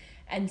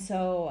 And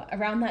so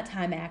around that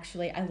time,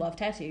 actually, I love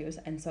tattoos.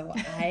 And so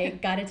I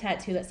got a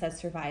tattoo that says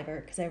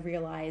survivor because I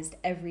realized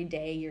every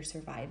day you're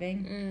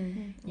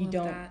surviving. You're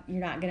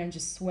not going to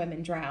just swim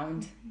and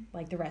drown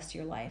like the rest of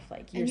your life.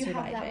 Like you're surviving.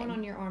 And you have that one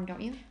on your arm,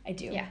 don't you? I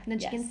do. Yeah. And then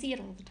you can see it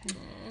all the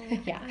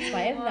time. Yeah. So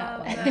I have that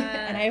one.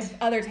 And I have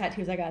other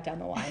tattoos I got down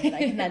the line that I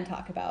can then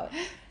talk about.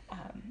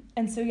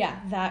 And so, yeah,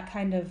 that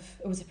kind of,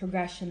 it was a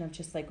progression of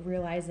just like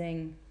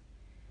realizing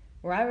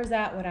where I was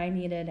at, what I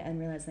needed, and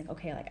realizing, like,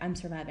 okay, like I'm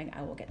surviving,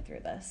 I will get through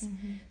this.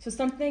 So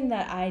something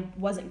that I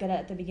wasn't good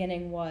at the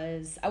beginning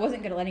was I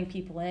wasn't good at letting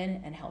people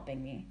in and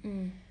helping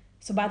me.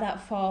 So by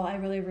that fall, I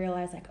really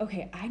realized, like,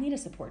 okay, I need a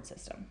support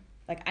system.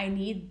 Like, I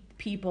need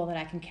people that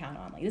I can count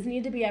on. Like, it doesn't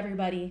need to be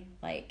everybody.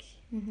 Like,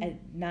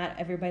 not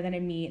everybody that I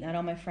meet, not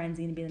all my friends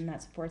need to be in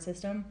that support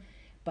system,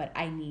 but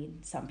I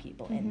need some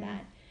people in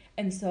that.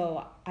 And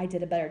so I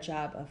did a better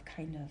job of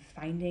kind of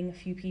finding a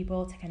few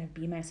people to kind of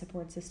be my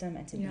support system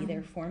and to be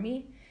there for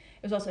me.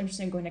 It was also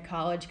interesting going to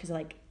college because,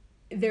 like,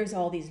 there's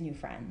all these new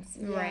friends.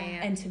 Right.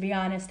 And to be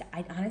honest,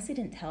 I honestly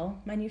didn't tell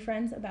my new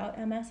friends about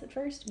MS at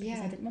first because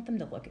I didn't want them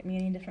to look at me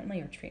any differently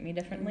or treat me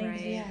differently.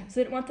 Right. Yeah.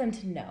 So I didn't want them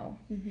to know.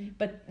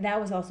 But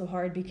that was also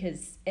hard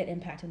because it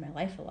impacted my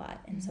life a lot.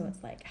 And so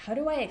it's like, how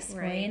do I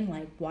explain,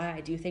 like, why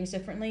I do things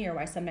differently or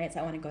why some nights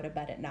I want to go to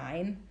bed at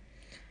 9?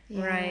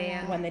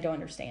 Right. When they don't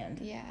understand.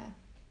 Yeah.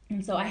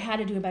 And so I had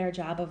to do a better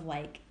job of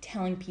like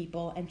telling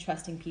people and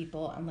trusting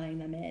people and letting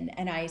them in.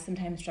 And I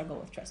sometimes struggle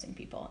with trusting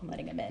people and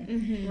letting them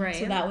in. Right.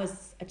 So that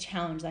was a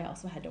challenge that I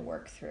also had to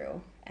work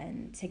through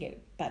and to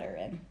get better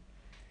in.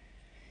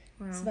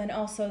 Wow. So then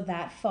also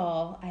that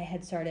fall, I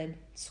had started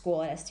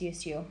school at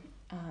SDSU.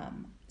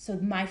 So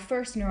my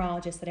first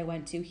neurologist that I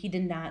went to, he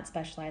did not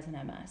specialize in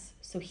MS.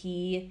 So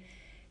he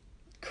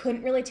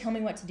couldn't really tell me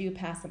what to do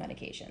past the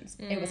medications.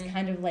 It was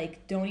kind of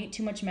like, don't eat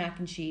too much mac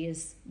and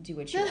cheese, do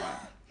what you want.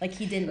 Like,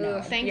 he didn't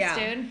know. Thanks,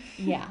 dude.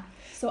 Yeah.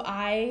 So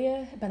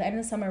I, by the end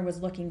of the summer, was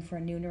looking for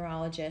a new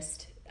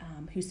neurologist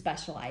who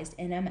specialized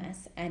in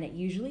MS, and it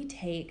usually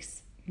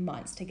takes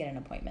months to get an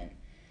appointment.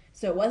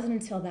 So it wasn't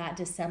until that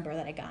December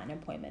that I got an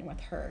appointment with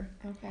her.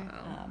 Okay.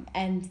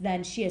 And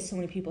then she has so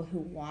many people who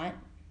want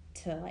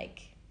to,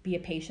 like, be a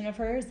patient of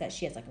hers that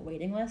she has, like, a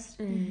waiting list.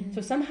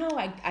 So somehow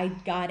I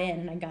got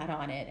in and I got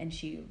on it, and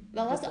she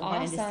That's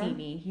wanted to see awesome.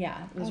 me.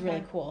 Yeah, it was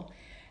really cool.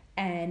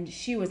 And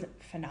she was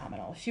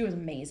phenomenal. She was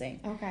amazing.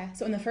 Okay.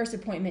 So in the first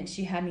appointment,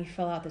 she had me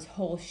fill out this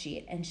whole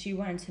sheet, and she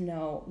wanted to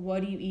know,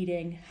 what are you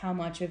eating? How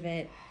much of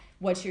it?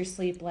 What's your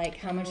sleep like?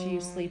 How much are you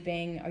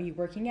sleeping? Are you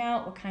working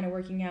out? What kind of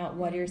working out?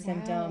 What are your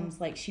symptoms?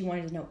 Like, she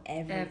wanted to know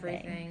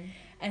everything.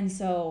 And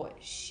so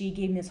she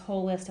gave me this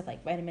whole list of,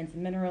 like, vitamins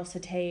and minerals to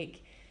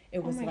take.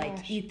 It was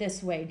like, eat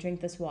this way, drink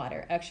this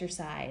water,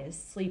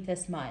 exercise, sleep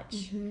this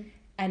much.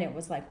 And it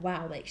was like,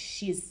 wow, like,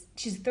 she's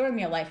throwing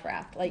me a life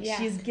raft. Like,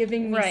 she's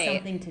giving me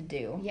something to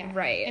do. Yeah.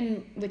 Right.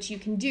 And which you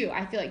can do.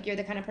 I feel like you're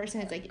the kind of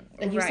person that's like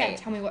you said,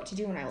 tell me what to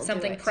do and I will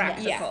Something do it.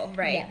 practical,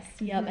 right? Yes.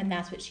 Yep. And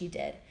that's what she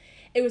did.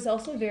 It was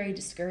also very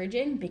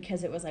discouraging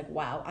because it was like,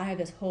 wow, I have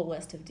this whole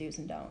list of do's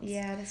and don'ts.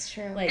 Yeah, that's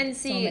true. Like, And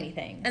see, so many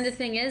things. And the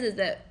thing is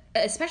that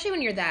especially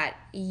when you're that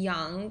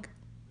young,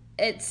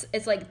 it's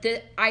like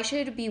I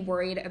should be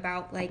worried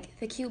about, like,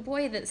 the cute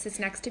boy that sits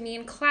next to me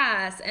in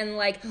class, and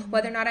like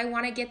whether or not I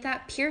want to get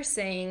that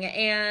piercing,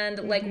 and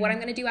like what I'm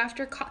going to do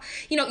after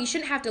you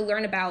shouldn't have to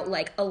learn about,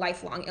 like, a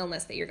lifelong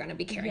illness that you're going to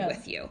be carrying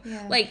with you.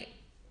 Yeah. Like,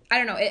 I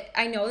don't know,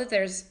 I know that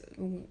there's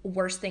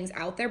worse things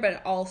out there, but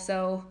it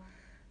also,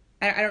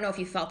 I don't know if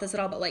you felt this at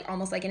all, but like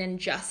almost like an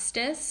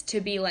injustice to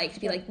be like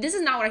this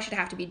is not what I should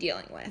have to be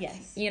dealing with.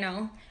 Yes. You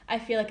know? I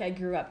feel like I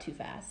grew up too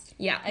fast.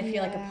 Yeah. I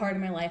feel like a part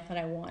of my life that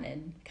I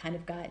wanted kind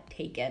of got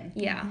taken.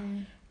 Yeah.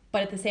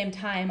 But at the same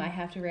time, I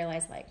have to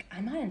realize, like,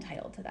 I'm not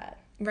entitled to that.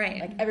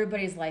 Right. Like,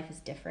 everybody's life is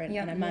different,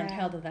 Yep. and I'm not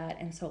entitled to that.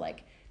 And so,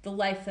 like, the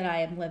life that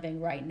I am living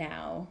right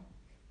now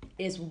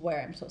is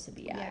where I'm supposed to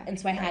be at. Yeah. And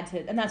so I had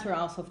to, and that's where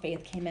also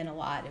faith came in a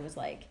lot. It was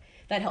like,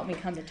 that helped me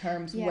come to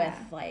terms with,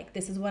 like,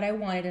 this is what I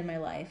wanted in my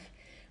life,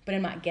 but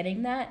I'm not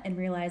getting that, and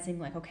realizing,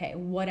 like, okay,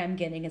 what I'm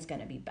getting is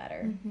going to be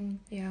better.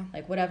 Yeah.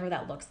 Like, whatever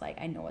that looks like,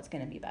 I know it's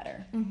going to be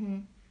better.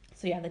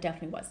 So yeah, that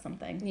definitely was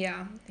something.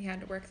 Yeah. You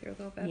had to work through a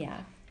little bit.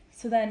 Yeah.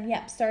 So then,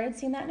 started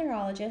seeing that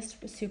neurologist.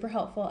 It was super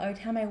helpful. Every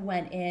time I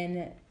went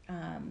in,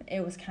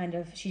 it was kind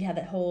of, she had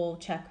that whole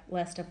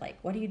checklist of, like,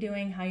 what are you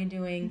doing? How are you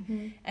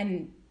doing?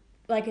 And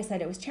like I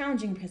said, it was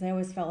challenging because I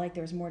always felt like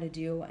there was more to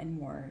do and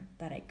more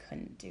that I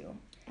couldn't do.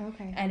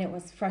 Okay. And it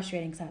was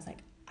frustrating because I was like,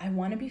 I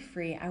want to be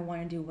free. I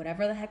want to do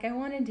whatever the heck I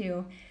want to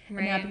do,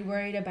 and not be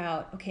worried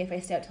about, okay, if I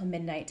stay out till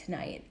midnight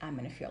tonight, I'm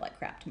going to feel like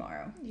crap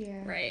tomorrow.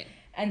 Yeah. Right.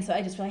 And so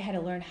I just really had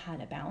to learn how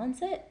to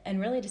balance it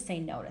and really just say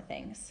no to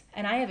things.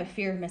 And I have a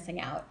fear of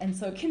missing out, and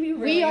so it can be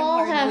really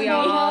hard. We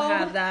all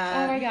have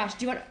that. Oh my gosh.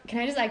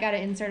 I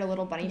gotta insert a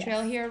little bunny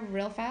trail here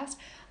real fast.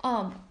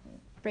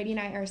 Brady and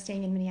I are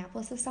staying in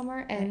Minneapolis this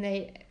summer, and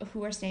they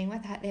are staying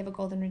with, they have a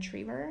golden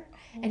retriever,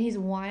 and he's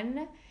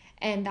 1,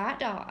 and that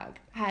dog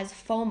has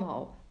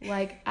FOMO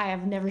like I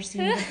have never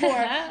seen before.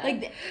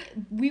 Like,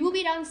 we will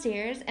be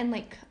downstairs, and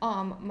like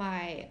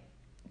my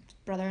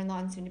brother-in-law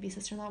and soon-to-be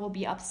sister-in-law will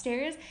be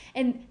upstairs,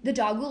 and the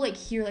dog will like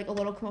hear like a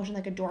little commotion,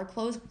 like a door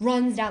close,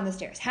 runs down the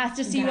stairs, has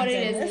to see what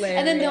it is,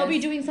 and then they'll be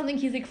doing something.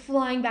 He's like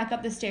flying back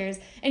up the stairs,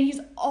 and he's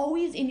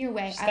always in your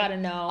way. Just gotta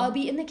know. I'll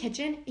be in the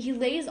kitchen. He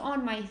lays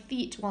on my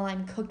feet while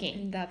I'm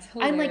cooking. That's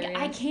hilarious. I'm like,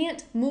 I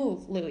can't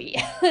move, Louie.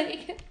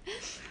 Like,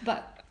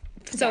 but.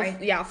 So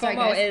yeah,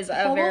 FOMO is a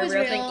FOMO very is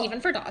real real. thing,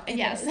 even for dogs.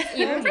 Yes.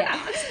 Even for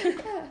dogs.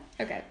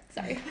 Okay,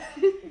 sorry.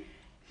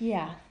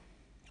 Yeah.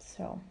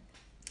 So.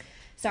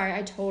 Sorry,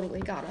 I totally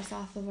got us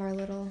off of our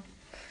little...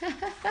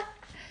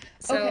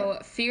 So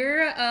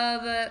fear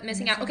of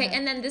missing out. Okay,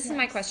 and then this is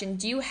my question.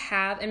 Do you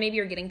have, and maybe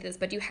you're getting to this,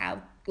 but do you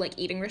have like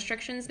eating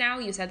restrictions now?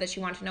 You said that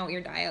you want to know what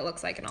your diet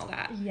looks like and all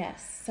that.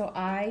 Yes, so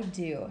I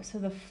do. So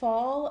the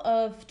fall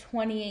of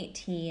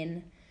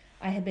 2018,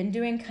 I had been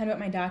doing kind of what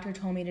my doctor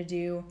told me to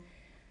do.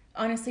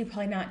 Honestly,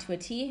 probably not to a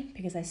T,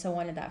 because I still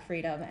wanted that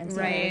freedom. And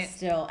so I was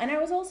still, and I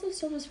was also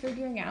still just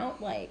figuring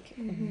out like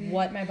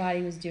what my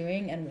body was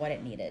doing and what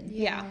it needed.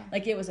 Yeah.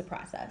 Like it was a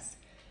process.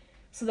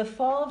 So the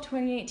fall of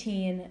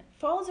 2018,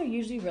 falls are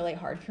usually really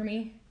hard for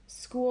me.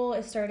 School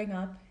is starting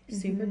up,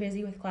 super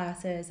busy with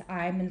classes.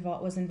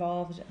 Was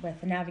involved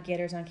with the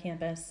Navigators on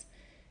campus,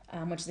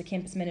 which is a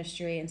campus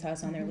ministry, and so I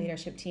was on their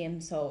leadership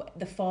team. So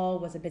the fall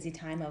was a busy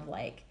time of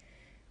like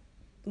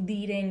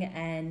leading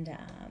and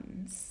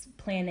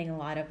planning a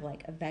lot of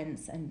like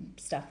events and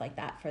stuff like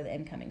that for the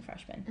incoming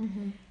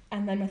freshmen.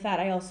 And then with that,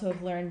 I also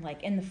have learned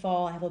like in the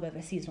fall, I have a little bit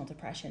of a seasonal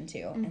depression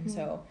too. And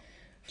so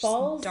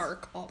falls, just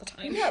dark all the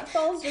time. yeah,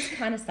 falls just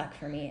kind of suck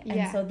for me. And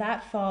Yeah. so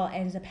that fall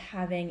ended up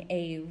having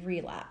a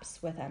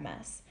relapse with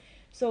MS.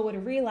 So what a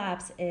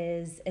relapse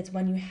is, it's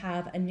when you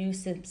have a new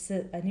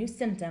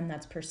symptom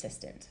that's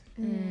persistent.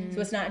 So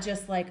it's not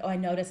just like, oh, I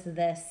noticed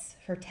this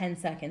for 10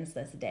 seconds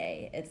this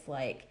day. It's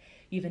like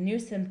you have a new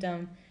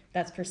symptom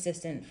that's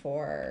persistent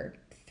for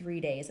 3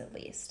 days at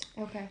least.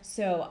 Okay.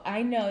 So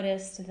I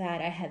noticed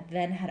that I had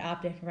then had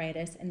optic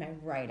neuritis in my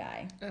right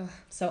eye. Ugh.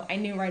 So I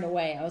knew right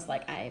away, I was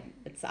like,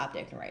 it's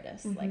optic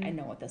neuritis. Like, I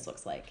know what this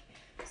looks like.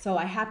 So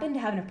I happened to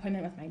have an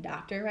appointment with my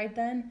doctor right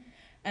then,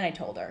 and I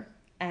told her.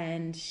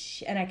 And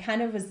I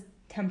kind of was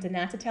tempted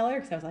not to tell her,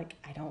 because I was like,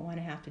 I don't want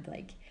to have to,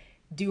 like,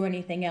 do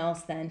anything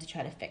else then to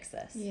try to fix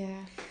this.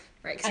 Yeah.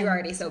 Right, because you're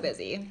already so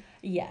busy.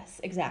 Yes,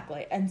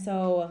 exactly. And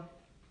so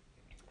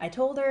I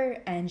told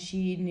her, and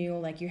she knew,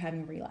 like, you're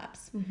having a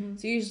relapse.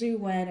 So usually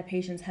when a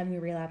patient's having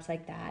a relapse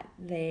like that,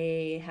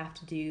 they have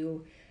to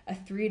do a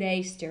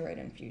 3-day steroid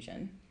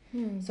infusion.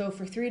 So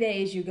for 3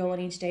 days, you go in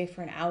each day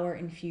for an hour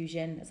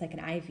infusion. It's like an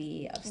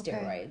IV of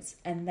steroids.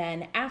 And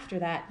then after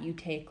that, you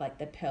take, like,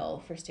 the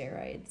pill for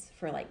steroids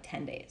for, like,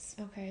 10 days.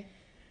 Okay.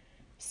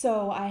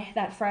 So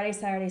that Friday,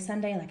 Saturday,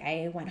 Sunday, like,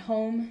 I went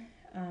home,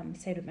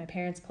 stayed at my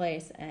parents'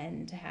 place,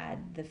 and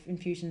had the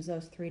infusions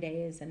those 3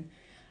 days. And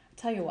I'll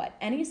tell you what,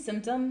 any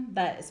symptom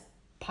that is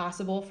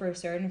possible for a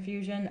steroid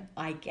infusion,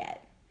 I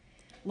get.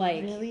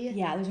 Like, Really?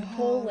 yeah, there's a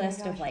whole my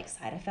list of gosh. like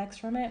side effects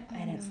from it,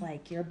 and it's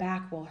like your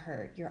back will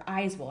hurt, your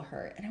eyes will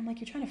hurt, and I'm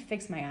like, you're trying to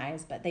fix my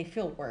eyes, but they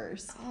feel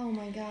worse. Oh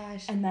my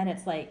gosh. And then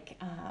it's like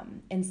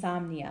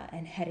insomnia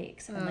and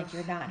headaches, and like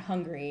you're not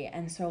hungry,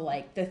 and so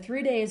like the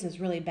 3 days was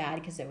really bad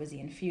because it was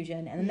the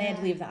infusion, and then they had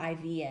to leave the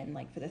IV in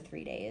like for the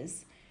 3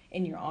 days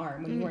in your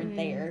arm when you weren't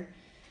there.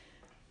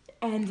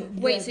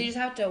 And Wait, so you just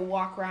have to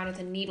walk around with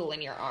a needle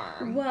in your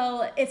arm?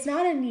 well, it's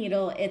not a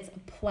needle, it's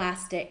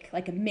plastic,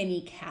 like a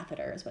mini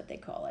catheter is what they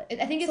call it.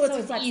 I think it's So so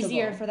it's flexible.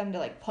 easier for them to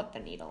like put the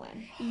needle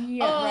in.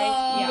 Yeah,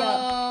 right.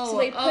 Yeah. So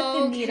they put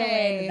the needle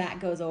okay. in, that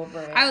goes over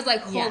it. I was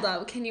like, hold Yeah.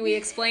 up, can you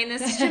explain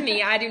this to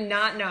me? I do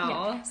not know.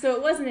 Yeah. So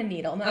it wasn't a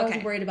needle. And I Okay.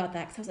 was worried about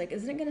that because I was like,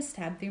 isn't it going to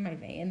stab through my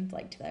vein,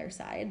 like to the other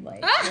side?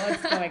 Like,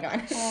 what's going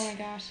on? Oh my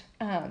gosh.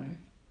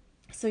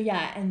 So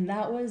yeah, and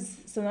that was,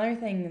 so another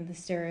thing the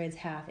steroids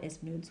have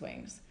is mood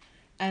swings.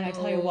 And I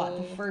tell you what,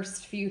 the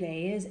first few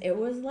days, it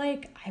was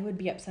like I would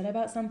be upset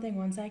about something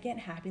one second,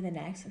 happy the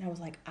next, and I was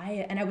like,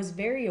 I was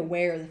very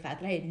aware of the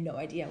fact that I had no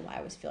idea why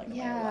I was feeling the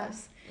way I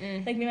was.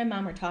 Like me and my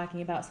mom were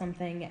talking about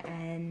something,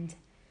 and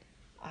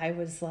I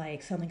was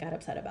like, suddenly got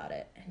upset about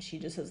it, and she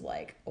just was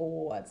like,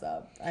 oh, what's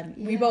up? And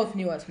we both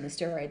knew it was from the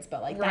steroids,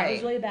 but like that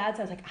was really bad,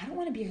 so I was like, I don't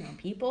want to be around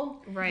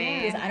people.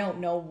 Right. Because I don't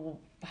know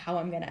how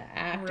I'm going to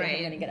act, or if I'm Right.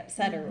 going to get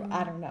upset, or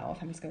I don't know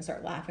if I'm just going to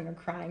start laughing or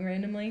crying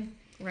randomly.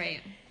 Right.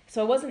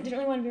 So didn't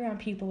really want to be around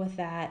people with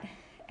that.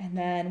 And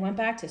then went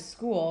back to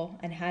school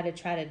and had to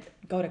try to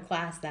go to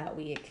class that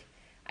week.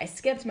 I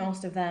skipped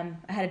most of them.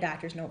 I had a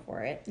doctor's note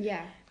for it.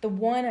 Yeah. The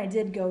one I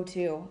did go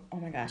to, oh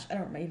my gosh, I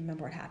don't even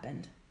remember what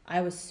happened. I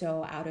was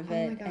so out of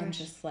it, and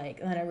just like,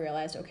 and then I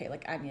realized, okay,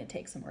 like I need to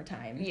take some more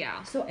time.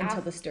 Yeah. So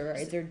Until the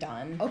steroids are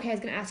done. Okay, I was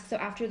gonna ask. So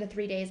after the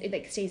 3 days, it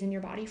like stays in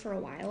your body for a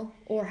while,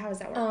 or how does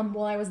that work?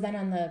 Well, I was then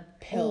on the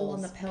pills,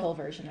 on the pill. pill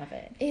version of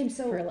it. And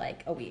so, for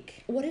like a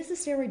week. what is the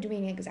steroid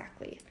doing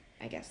exactly?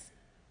 I guess.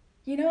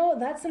 You know,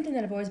 that's something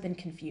that I've always been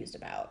confused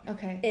about.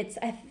 Okay.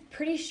 I'm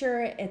pretty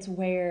sure it's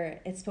where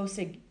it's supposed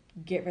to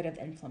get rid of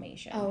the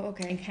inflammation. Oh,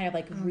 okay. And kind of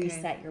like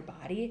reset your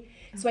body.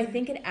 So I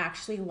think it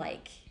actually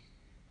like,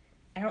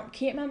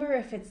 can't remember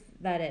if it's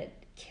that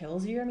it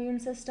kills your immune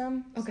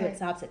system, so Okay. it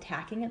stops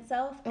attacking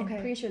itself. Okay. I'm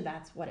pretty sure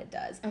that's what it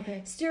does.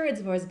 Okay. Steroids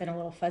have always been a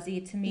little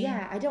fuzzy to me.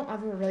 Yeah, I don't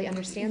ever really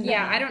understand that.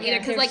 Yeah, I don't either,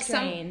 because they're like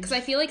strange. because I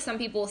feel like some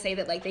people say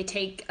that like they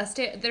take a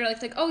they're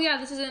like, oh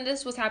yeah,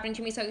 this was happening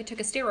to me, so I took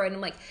a steroid, and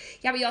I'm like,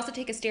 yeah, but you also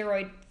take a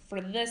steroid for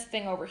this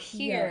thing over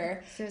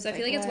here. So So, it's I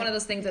feel like like it's what? one of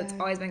those things that's Yeah.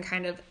 always been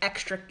kind of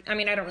extra. I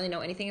mean, I don't really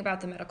know anything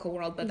about the medical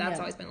world, but that's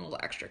Yeah. always been a little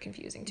extra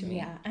confusing to me.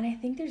 Yeah, and I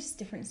think there's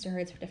different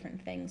steroids for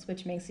different things,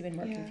 which makes it even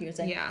more Yeah.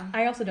 confusing. Yeah.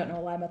 I also don't know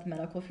a lot about the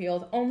medical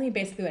field, only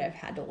basically what I've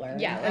had to learn.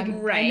 Yeah, like,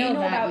 Right. I know I know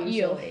that about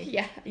usually. you.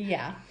 Yeah.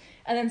 Yeah.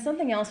 And then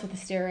something else with the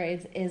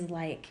steroids is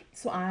like,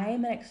 so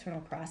I'm an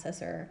external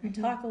processor. I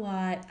talk a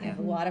lot. I have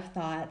a lot of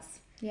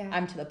thoughts. Yeah.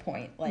 I'm to the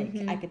point. Like,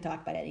 I could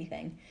talk about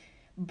anything.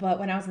 But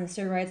when I was in the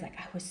steroids, like,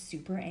 I was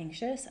super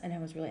anxious. And I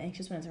was really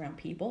anxious when I was around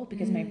people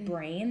because my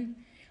brain,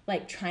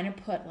 like, trying to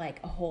put, like,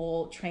 a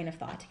whole train of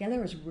thought together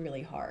was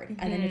really hard.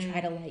 And then to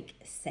try to, like,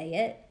 say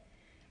it,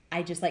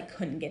 I just, like,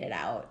 couldn't get it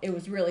out. It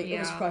was really, it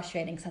was Yeah.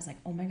 frustrating because I was like,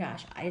 oh my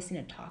gosh, I just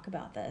need to talk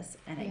about this.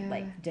 And I, Yeah.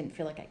 like, didn't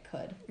feel like I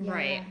could.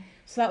 Right.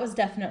 So that was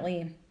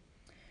definitely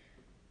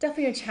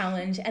a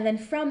challenge. And then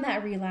from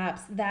that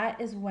relapse, that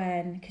is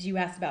when, because you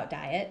asked about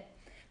diet,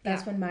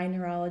 that's Yeah. when my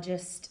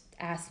neurologist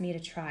asked me to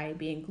try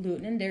being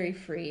gluten and dairy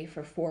free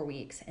for 4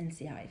 weeks and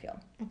see how I feel.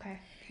 Okay.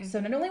 So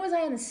not only was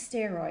I on the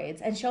steroids,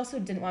 and she also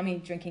didn't want me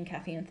drinking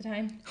caffeine at the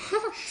time.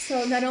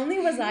 So not only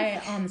was I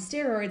on the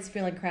steroids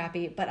feeling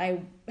crappy, but I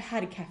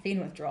had a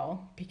caffeine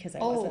withdrawal because I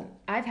wasn't.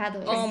 I've had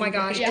those. Oh my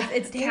gosh. Yeah,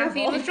 it's terrible.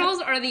 Caffeine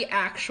withdrawals are the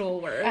actual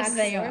worst.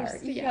 They are.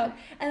 worst, Yeah. yeah.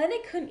 And then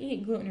I couldn't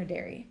eat gluten or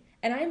dairy.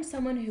 And I'm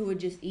someone who would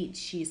just eat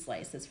cheese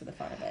slices for the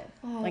fun of it.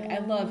 Like, I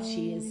love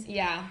cheese.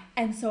 Yeah.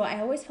 And so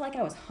I always felt like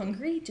I was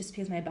hungry just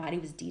because my body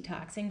was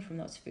detoxing from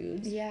those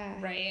foods. Yeah.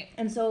 Right.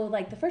 And so,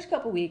 like, the first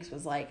couple weeks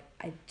was like,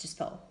 I just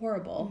felt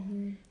horrible.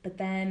 But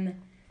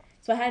then,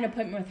 so I had an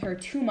appointment with her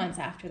 2 months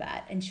after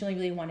that, and she only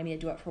really wanted me to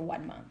do it for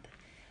 1 month.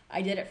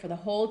 I did it for the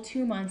whole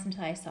 2 months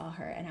until I saw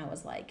her, and I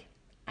was like,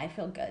 I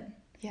feel good.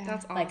 Yeah.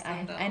 That's awesome. Like, I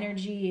have though.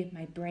 energy,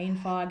 my brain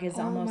fog is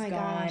Oh almost my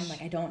gone. gosh.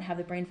 Like, I don't have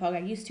the brain fog I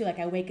used to. Like,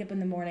 I wake up in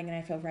the morning and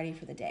I feel ready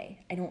for the day.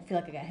 I don't feel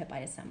like I got hit by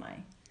a semi.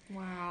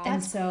 Wow. And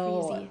That's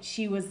so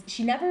crazy.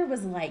 she never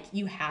was like,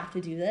 you have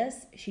to do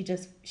this.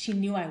 She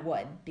knew I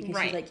would because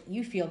Right. she's like,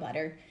 you feel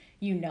better,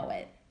 you know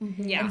it.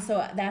 Yeah. And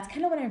so that's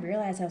kind of when I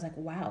realized, I was like,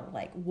 wow,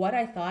 like what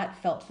I thought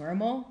felt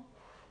normal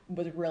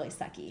was really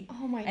sucky.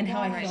 Oh my And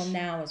how I gosh. feel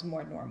now is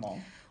more normal.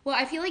 Well,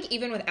 I feel like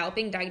even without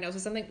being diagnosed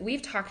with something,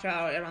 we've talked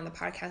about it on the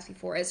podcast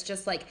before. It's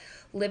just like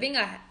living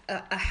a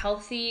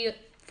healthy,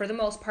 for the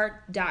most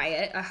part,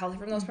 diet, a healthy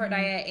for the most part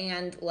diet,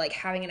 and like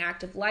having an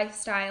active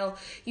lifestyle.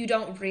 You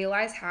don't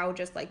realize how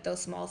just like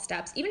those small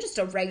steps, even just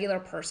a regular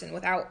person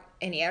without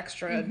any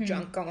extra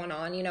junk going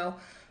on, you know,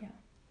 Yeah.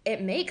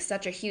 it makes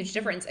such a huge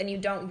difference. And you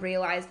don't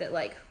realize that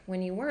like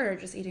when you were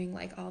just eating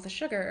like all the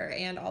sugar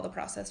and all the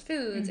processed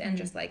foods and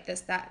just like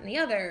this, that, and the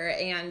other,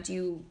 and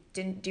you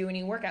didn't do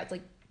any workouts,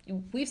 like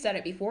we've said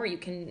it before, you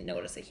can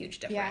notice a huge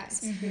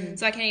difference.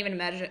 So I can't even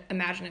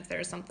imagine if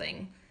there's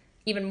something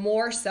even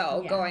more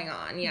so Yeah. going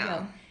on.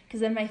 Yeah. Because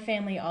then my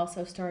family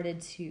also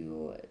started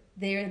to,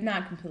 they're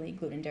not completely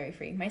gluten dairy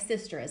free. My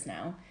sister is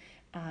now,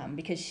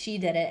 because she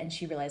did it and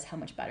she realized how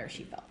much better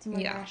she felt. Oh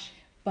my Yeah. gosh.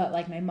 But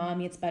like my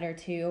mom eats better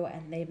too,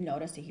 and they've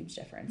noticed a huge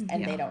difference,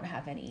 and Yeah. they don't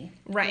have any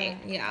Right.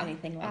 Yeah.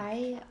 anything like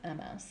I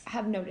MS.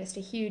 have noticed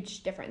a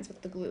huge difference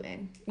with the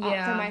gluten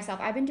Yeah. for myself.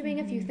 I've been doing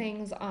a few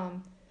things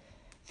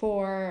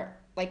for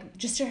like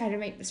just to try to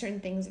make certain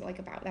things like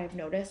about that I've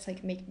noticed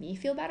like make me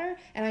feel better,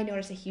 and I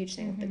noticed a huge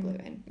thing with the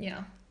gluten.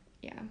 Yeah.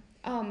 Yeah.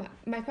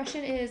 My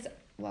question is,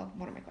 well,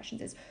 one of my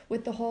questions is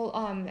with the whole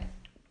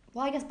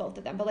well, I guess both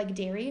of them, but like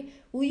dairy,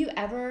 will you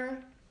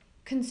ever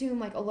consume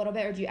like a little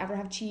bit, or do you ever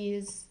have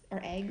cheese or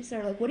eggs,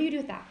 or like what do you do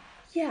with that?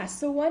 Yeah,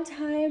 so one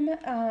time,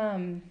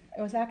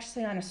 it was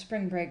actually on a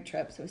spring break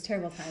trip, so it was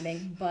terrible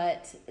timing,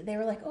 but they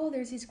were like, oh,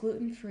 there's these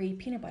gluten-free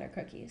peanut butter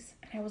cookies.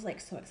 And I was like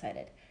so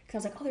excited,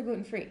 because I was like, oh, they're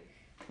gluten-free.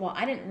 Well,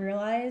 I didn't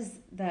realize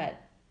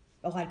that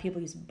a lot of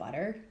people use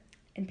butter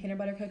in peanut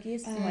butter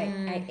cookies, so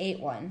I ate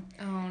one.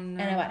 Oh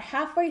no. And about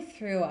halfway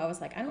through, I was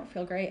like, I don't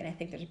feel great, and I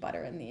think there's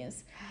butter in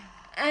these.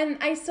 And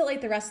I still ate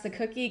the rest of the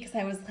cookie, because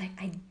I was like,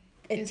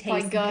 it It's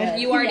tastes probably good.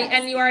 You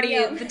already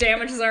Yes. Yep. the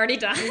damage is already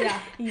done.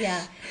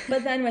 Yeah,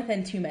 but then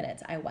within 2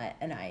 minutes, I went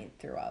and I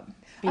threw up.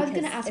 I was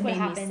gonna because ask it what made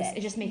me happens. sick.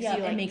 It just makes Yeah,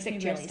 you like it makes sick me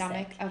to your really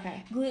stomach. sick.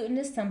 Okay. Gluten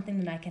is something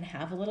that I can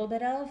have a little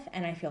bit of,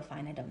 and I feel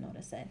fine. I don't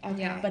notice it.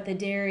 Okay. Yeah. But the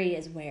dairy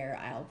is where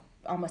I'll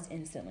almost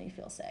instantly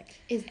feel sick.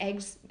 Is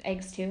eggs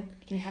too?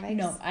 Can you have eggs?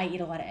 No, I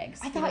eat a lot of eggs.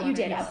 I thought you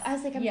did. Yes. I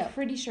was like, I'm Yep.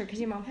 pretty sure because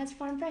your mom has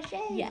farm fresh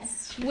eggs.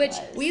 Yes, she Which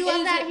does. We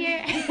love Is that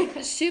it-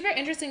 here. Super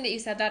interesting that you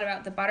said that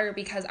about the butter,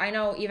 because I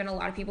know even a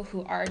lot of people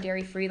who are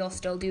dairy free, they'll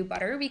still do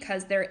butter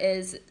because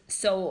there's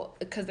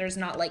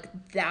not like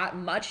that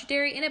much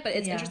dairy in it, but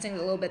it's Yeah. interesting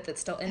the little bit that's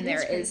still in That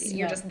there is is crazy.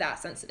 you're Yeah. just that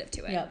sensitive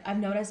to it. Yep, I've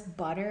noticed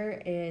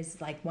butter is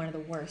like one of the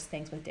worst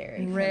things with dairy.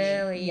 for me.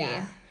 Really?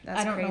 Yeah.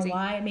 That's I don't crazy. know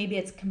why. Maybe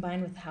it's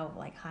combined with how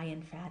like high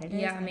in fat it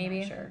is. Yeah, I'm maybe.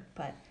 not sure,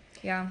 but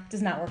Yeah.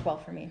 does not work well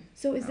for me.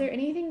 So is there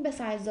anything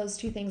besides those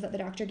two things that the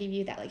doctor gave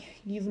you that like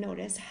you've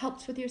noticed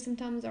helps with your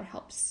symptoms or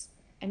helps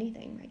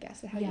anything, I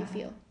guess, with how you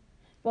feel?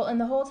 Well, in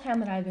the whole time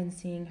that I've been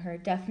seeing her,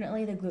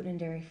 definitely the gluten and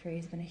dairy free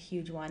has been a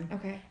huge one.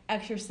 Okay.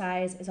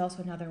 Exercise is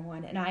also another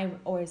one. And I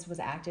always was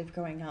active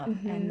growing up.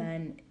 And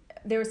then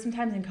there was some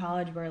times in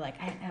college where,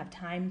 like, I didn't have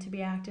time to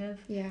be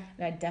active. Yeah.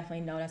 And I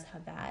definitely noticed how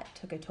that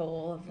took a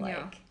toll of, like,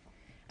 Yeah.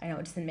 I know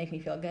it just didn't make me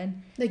feel good.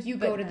 Like you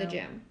But go to the now-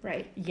 gym,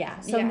 right? Yeah.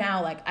 So Yeah.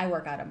 now, like, I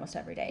work out almost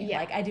every day. Yeah.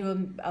 Like, I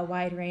do a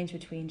wide range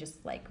between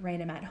just, like,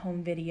 random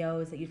at-home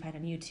videos that you find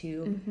on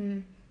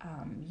YouTube,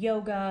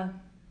 yoga,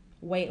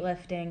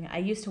 weightlifting. I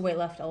used to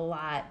weightlift a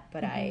lot,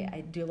 but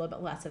I do a little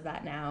bit less of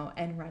that now,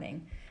 and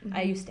running.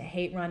 I used to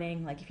hate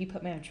running. Like, if you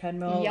put me on a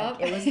treadmill, Yup.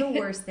 like, it was the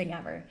worst thing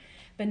ever.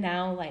 But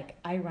now, like,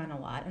 I run a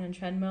lot on a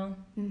treadmill,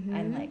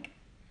 and, like,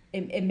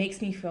 it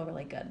makes me feel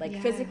really good. Like,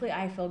 Yeah. physically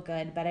I feel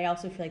good, but I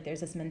also feel like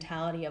there's this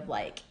mentality of,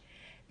 like,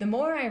 the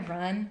more I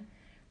run,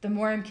 the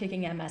more I'm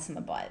kicking MS in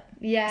the butt.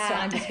 Yeah. So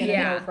I'm just going to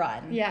Yeah. go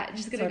run. Yeah,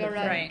 just gonna sort go of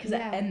run. thing. Right. 'Cause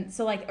Yeah. and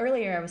so, like,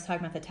 earlier I was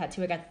talking about the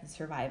tattoo I got to the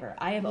Survivor.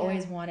 I have Yeah.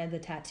 always wanted the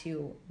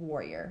tattoo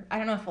warrior. I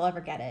don't know if I'll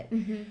ever get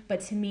it. But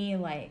to me,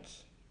 like,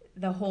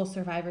 the whole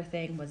Survivor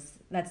thing was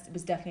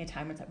definitely a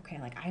time where it's like, okay,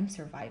 like, I'm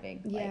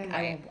surviving. Yeah. Like,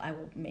 Right. I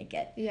will make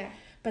it. Yeah.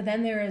 But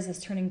then there was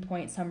this turning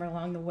point somewhere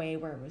along the way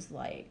where it was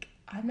like,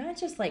 I'm not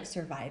just, like,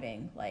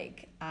 surviving.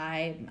 Like,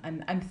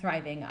 I'm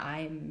thriving.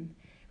 I'm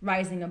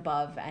rising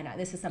above, and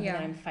this is something Yeah.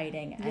 that I'm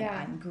fighting, and Yeah.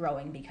 I'm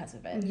growing because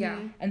of it. Yeah.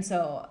 And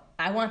so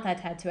I want that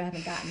tattoo. I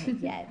haven't gotten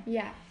it yet.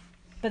 Yeah.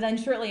 But then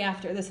shortly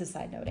after, this is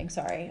side noting,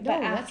 sorry. No,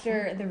 but that's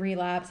after the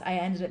relapse, I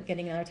ended up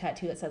getting another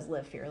tattoo that says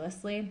 "Live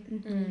Fearlessly,"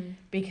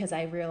 because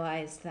I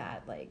realized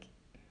that, like,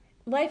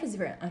 life is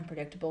very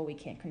unpredictable. We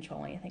can't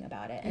control anything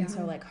about it, and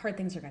so, like, hard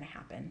things are going to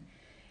happen.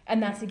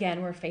 And that's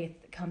again where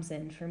faith comes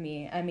in for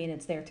me. I mean,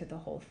 it's there through the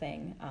whole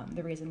thing.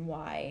 The reason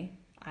why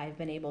I've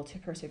been able to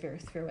persevere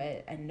through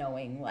it, and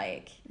knowing,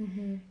 like,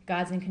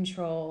 God's in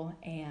control,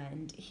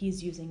 and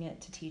He's using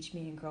it to teach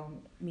me and grow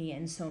me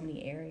in so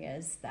many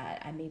areas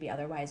that I maybe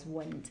otherwise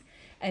wouldn't.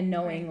 And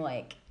knowing,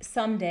 like,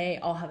 someday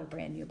I'll have a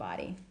brand new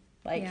body.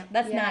 Like, Yeah.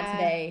 that's not Yeah.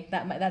 today.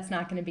 That's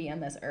not going to be on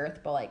this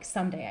earth, but, like,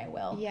 someday I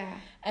will. Yeah.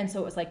 And so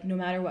it was like, no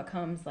matter what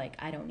comes, like,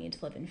 I don't need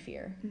to live in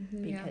fear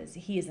because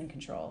He is in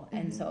control.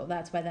 And so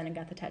that's why then I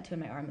got the tattoo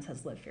in my arm that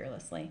says "Live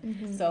Fearlessly."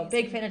 So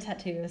big fan of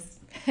tattoos.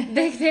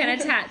 Big fan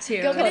of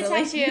tattoo. Go get a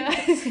Totally.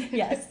 tattoo.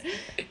 Yes.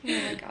 Oh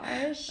my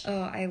gosh.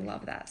 Oh, I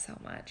love that so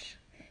much.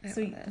 I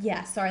So love it.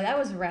 yeah, sorry, that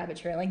was a rabbit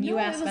trail. Like, you No,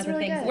 it asked was about the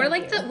really things. good. that We're I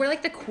like do. we're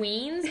like the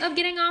queens of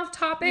getting off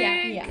topic.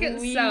 Yeah.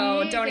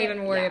 So don't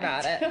even worry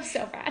about it. I'm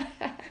so bad.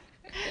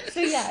 So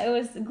yeah, it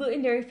was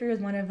gluten dairy free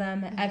was one of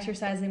them.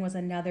 Exercising was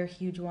another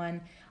huge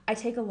one. I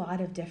take a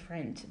lot of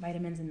different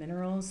vitamins and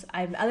minerals.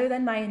 Other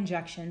than my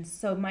injections.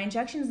 So my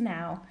injections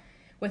now,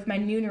 with my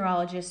new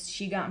neurologist,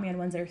 she got me on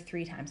ones that are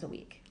 3 times a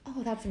week.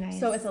 Oh, that's nice.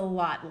 So it's a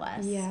lot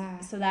less. Yeah.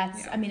 So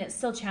that's, Yeah. I mean, it's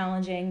still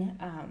challenging,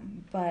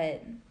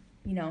 but,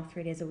 you know,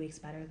 3 days a week's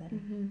better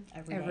than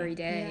Every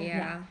day, Yeah.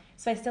 yeah.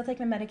 So I still take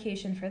my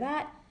medication for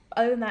that.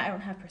 Other than that, I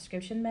don't have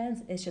prescription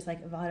meds. It's just, like,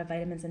 a lot of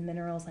vitamins and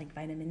minerals, like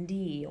vitamin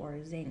D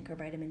or zinc or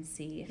vitamin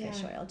C,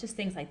 fish Yeah. oil, just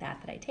things like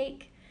that I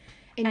take.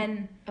 And-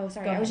 And Oh,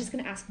 sorry. Go I was ahead. just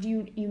gonna ask. Do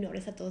you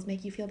notice that those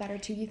make you feel better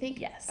too? You think?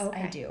 yes,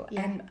 Okay. I do.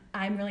 Yeah. And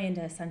I'm really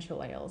into essential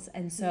oils.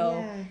 And so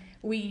Yeah.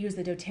 we use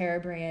the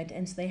doTERRA brand,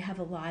 and so they have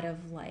a lot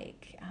of,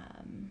 like,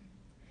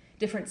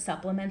 different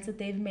supplements that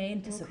they've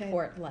made to Okay.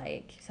 support,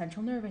 like,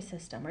 central nervous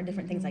system or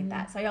different things like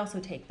that. So I also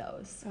take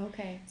those.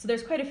 Okay. So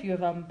there's quite a few of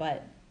them,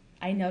 but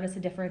I notice a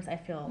difference. I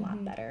feel a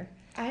lot better.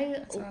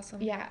 That's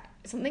awesome. Yeah,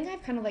 something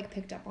I've kind of like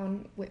picked up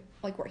on with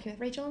like working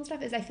with Rachel and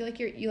stuff is I feel like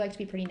you like to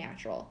be pretty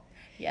natural,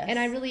 Yes. and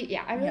I really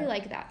Yeah.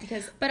 like that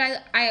because But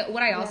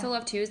what I also Yeah.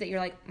 love too is that you're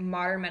like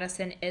modern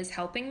medicine is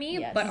helping me,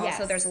 Yes. but also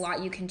Yes. there's a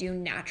lot you can do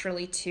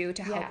naturally too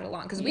to help Yeah. it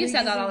along. Because You're we've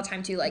said that all using- the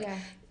time too, like Yeah.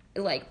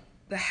 like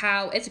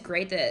how it's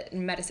great that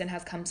medicine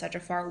has come such a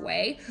far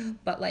way,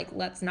 but like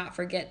let's not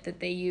forget that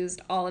they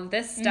used all of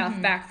this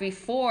stuff back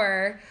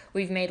before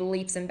we've made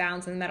leaps and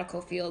bounds in the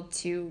medical field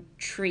to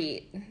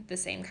treat the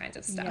same kinds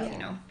of stuff, Yeah. you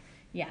know.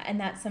 Yeah, and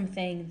that's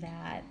something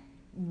that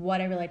what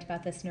I really liked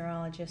about this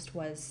neurologist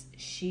was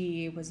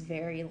she was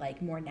very,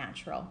 like, more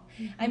natural.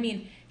 I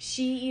mean,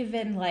 she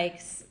even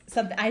likes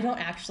something, I don't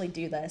actually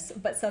do this,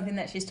 but something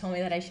that she's told me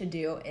that I should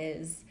do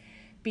is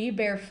be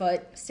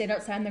barefoot, stand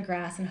outside in the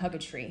grass, and hug a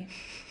tree.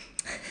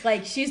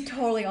 Like, she's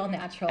totally all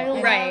natural. I And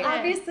love Right. it.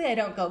 obviously, I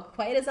don't go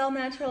quite as all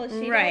natural as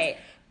she Right.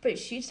 does, but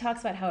she talks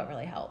about how it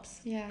really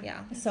helps. Yeah.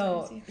 Yeah. That's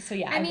So, crazy. so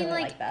yeah, I I mean, really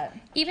like, like that.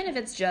 Even if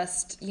it's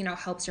just, you know,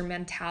 helps your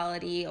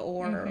mentality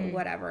or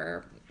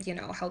whatever, you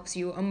know, helps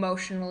you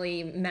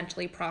emotionally,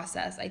 mentally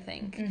process, I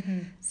think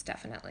it's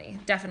definitely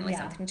Yeah.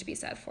 something to be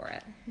said for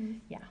it.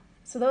 Yeah.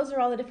 So those are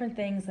all the different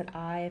things that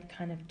I've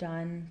kind of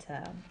done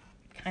to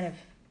kind of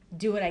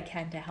do what I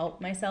can to help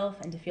myself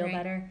and to feel Right.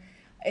 better.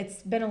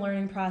 It's been a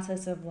learning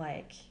process of,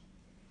 like,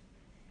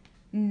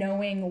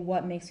 knowing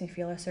what makes me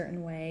feel a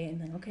certain way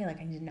and then, okay, like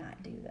I need to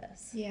not do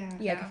this. Yeah.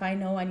 Yeah. Like if I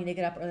know I need to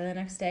get up early the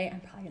next day, I'm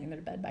probably going to go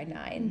to bed by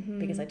 9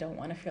 because I don't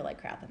want to feel like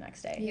crap the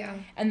next day. Yeah.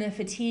 And the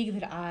fatigue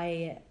that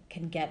I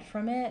can get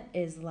from it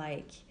is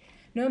like,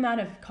 no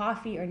amount of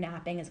coffee or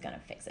napping is going to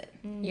fix it.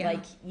 Yeah.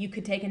 Like you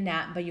could take a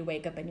nap, but you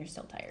wake up and you're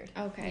still tired.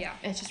 Okay. Yeah.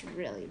 It's just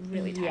really,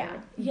 really Yeah.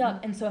 tired. Yeah.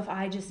 And so if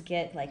I just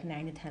get like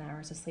 9 to 10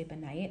 hours of sleep a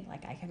night,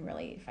 like I can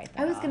really fight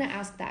that I was off. gonna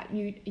ask that.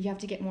 You have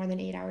to get more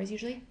than 8 hours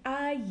usually?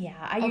 Yeah,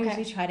 I Okay.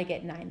 usually try to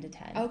get 9 to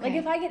 10. Okay. Like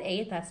if I get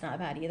 8, that's not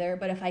bad either.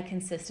 But if I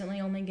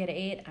consistently only get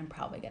 8, I'm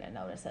probably gonna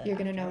notice it. You're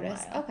gonna after a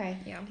notice. while. Okay.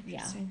 Yeah. Yeah.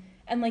 Interesting.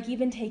 And like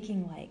even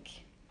taking like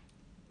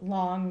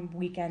long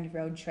weekend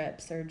road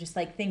trips or just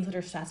like things that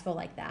are stressful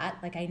like that,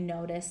 like I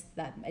notice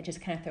that it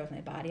just kind of throws my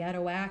body out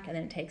of whack, and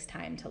then it takes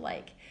time to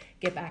like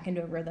get back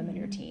into a rhythm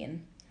and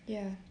routine.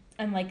 Yeah.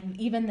 And like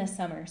even this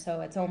summer,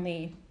 so it's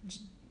only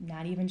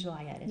not even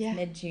July yet, it's Yeah.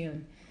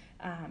 mid-June.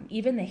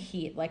 Even the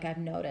heat, like I've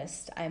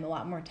noticed I'm a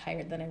lot more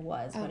tired than I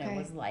was when Okay. it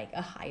was like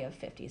a high of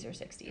 50s or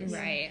 60s.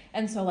 Right.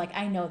 And so like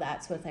I know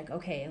that, so it's like,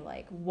 okay,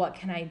 like what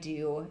can I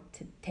do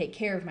to take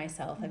care of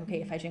myself? Like,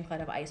 okay, if I drink a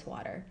lot of ice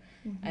water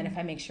and if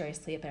I make sure I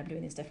sleep and I'm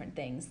doing these different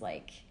things,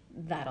 like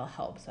that'll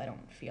help so I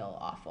don't feel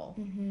awful.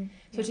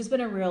 So it's just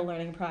been a real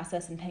learning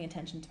process and paying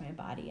attention to my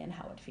body and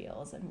how it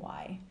feels and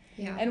why.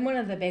 Yeah. And one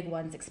of the big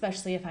ones,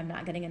 especially if I'm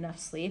not getting enough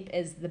sleep,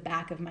 is the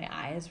back of my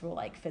eyes will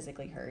like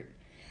physically hurt.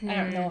 I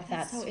don't know if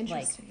That's that's so like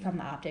interesting. from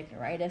the optic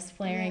neuritis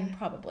flaring, Yeah.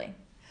 probably.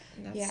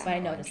 That's Yeah. But I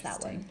so noticed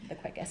that one interesting. the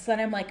quickest. So then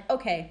I'm like,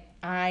 okay,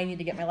 I need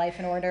to get my life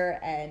in order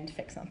and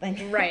fix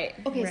something. Right.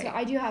 Okay, right. so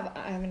I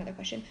have another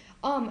question.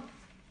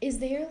 Is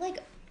there like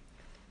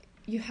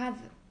you have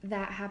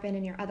that happen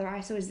in your other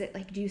eye? So is it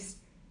like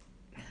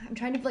I'm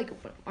trying to like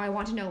I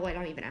want to know what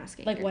I'm even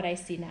asking. Like here. what I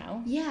see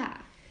now. Yeah.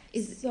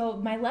 So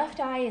my left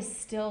eye is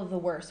still the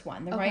worst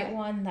one. The Okay. right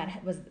one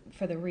that was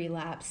for the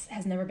relapse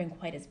has never been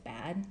quite as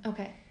bad.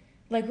 Okay.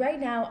 Like right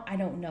now, I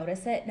don't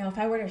notice it. Now, if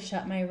I were to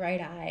shut my right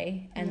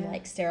eye and Yeah.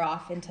 like stare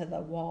off into the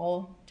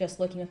wall,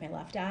 just looking with my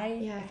left eye,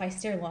 Yeah. if I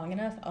stare long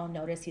enough, I'll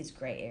notice these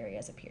gray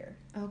areas appear.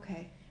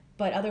 Okay.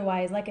 But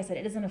otherwise, like I said,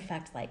 it doesn't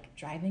affect like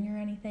driving or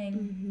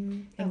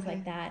anything, things Okay.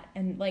 like that.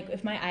 And like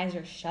if my eyes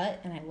are shut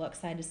and I look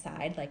side to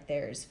side, like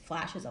there's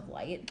flashes of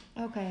light,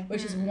 Okay.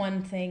 which is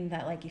one thing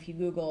that like if you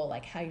Google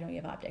like how you know you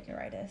have optic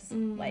neuritis,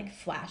 like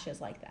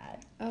flashes like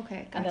that.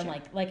 Okay. And Gotcha.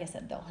 then like I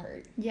said, they'll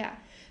hurt. Yeah.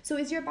 So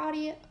is your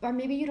body, or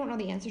maybe you don't know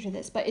the answer to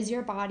this, but is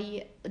your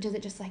body, does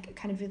it just like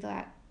kind of do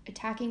that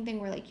attacking thing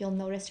where like you'll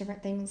notice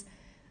different things?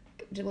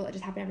 Will it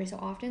just happen every so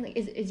often? Like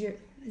is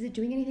it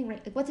doing anything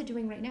right? Like what's it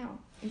doing right now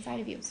inside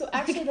of you? So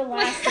actually the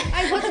last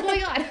What's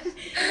going on?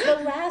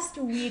 the last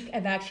week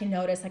I've actually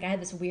noticed like I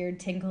had this weird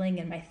tingling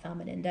in my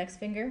thumb and index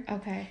finger.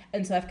 Okay.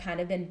 And so I've kind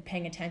of been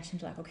paying attention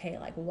to like, okay,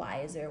 like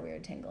why is there a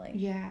weird tingling?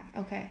 Yeah.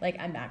 Okay. Like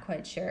I'm not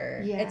quite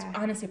sure. Yeah. It's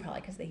honestly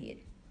probably because of the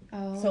heat.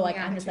 Oh. So like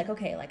yeah. I'm just like,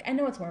 okay, like I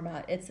know it's warm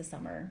out. It's the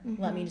summer.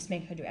 Let me just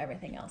make sure to do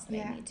everything else that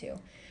Yeah. I need to.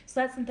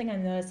 So that's something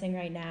I'm noticing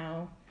right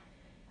now.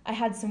 I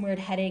had some weird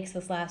headaches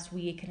this last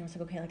week, and I was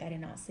like, okay, like I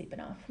did not sleep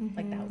enough.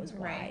 Like that was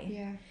why. Right.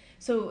 Yeah.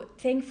 So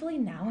thankfully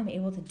now I'm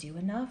able to do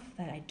enough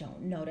that I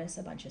don't notice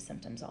a bunch of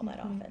symptoms all that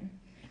often.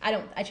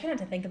 I try not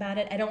to think about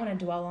it. I don't want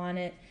to dwell on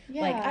it.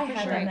 Yeah, like I for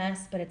have sure.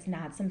 MS, but it's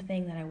not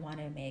something that I want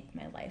to make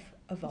my life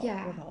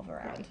revolve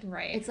around.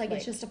 Right. It's like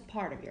it's Like- just a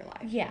part of your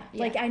life. Yeah. Yeah,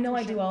 Like I know for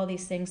I do sure. all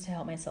these things to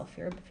help myself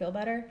feel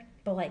better,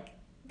 but like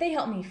they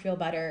help me feel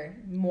better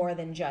more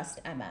than just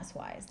MS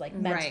wise. Like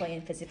mentally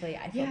and physically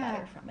I feel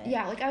better from it.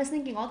 Yeah, like I was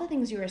thinking all the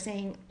things you were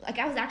saying, like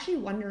I was actually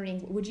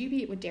wondering,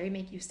 would dairy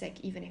make you sick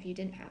even if you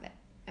didn't have it?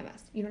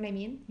 MS. You know what I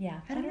mean? Yeah.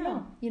 I don't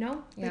know. You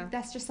know? Yeah. Like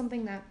that's just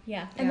something that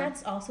Yeah. And Yeah.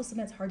 that's also something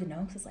that's hard to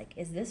know because it's like,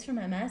 is this from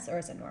MS or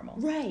is it normal?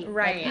 Right.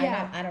 Right. Like,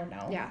 Yeah. I don't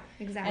know. Yeah,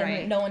 And exactly.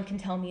 Right. no one can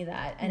tell me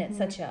that. And it's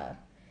such a,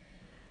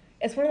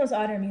 it's one of those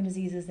autoimmune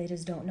diseases they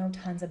just don't know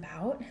tons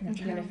about. And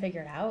they're trying to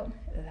figure it out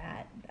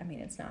that, I mean,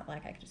 it's not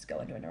like I could just go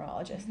into a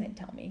neurologist and they'd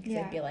tell me. Because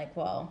Yeah. they'd be like,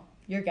 well,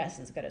 your guess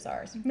is as good as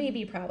ours.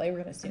 Maybe, probably, we're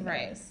going to assume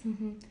Right. it is.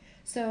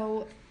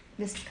 So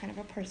this is kind of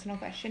a personal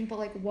question, but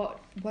like what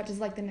does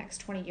like the next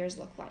 20 years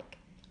look like?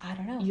 I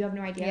don't know. You have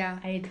no idea? Yeah.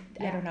 I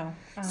Yeah. don't know.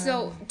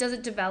 So does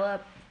it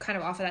develop kind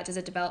of off of that? Does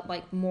it develop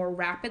like more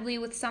rapidly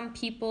with some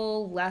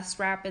people, less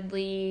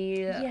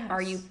rapidly?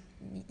 Are you?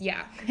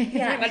 Yeah.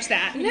 Yeah. Pretty much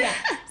that. Yeah.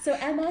 So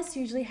MS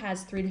usually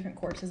has 3 different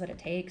courses that it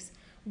takes.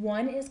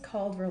 One is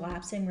called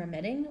relapsing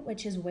remitting,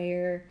 which is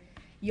where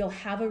you'll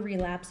have a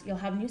relapse, you'll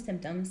have new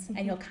symptoms,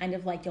 and you'll kind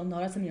of like, you'll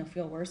notice them, you'll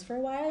feel worse for a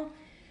while,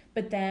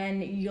 but then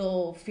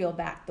you'll feel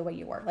back the way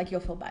you were. Like you'll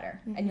feel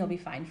better and you'll be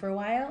fine for a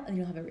while and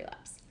you'll have a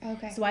relapse.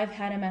 Okay. So I've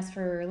had MS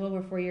for a little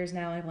over 4 years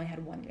now and I've only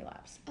had 1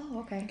 relapse.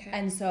 Oh, okay. Okay.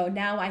 And so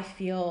now I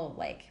feel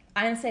like,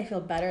 honestly, I feel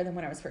better than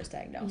when I was first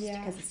diagnosed Yeah.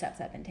 because the steps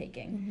I've been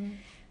taking.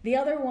 The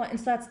other one, and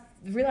so that's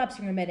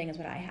relapsing remitting is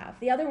what I have.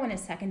 The other one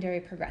is secondary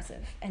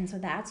progressive. And so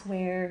that's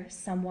where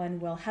someone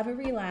will have a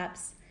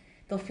relapse,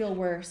 they'll feel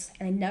worse,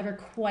 and they never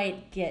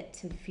quite get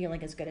to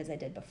feeling as good as they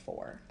did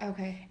before.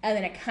 Okay. And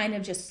then it kind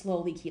of just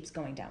slowly keeps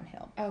going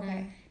downhill.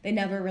 Okay. They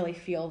never really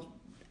feel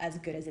as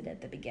good as it did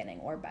at the beginning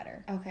or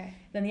better. Okay.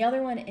 Then the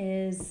other one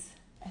is,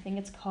 I think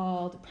it's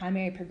called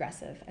primary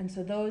progressive. And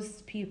so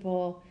those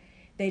people,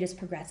 they just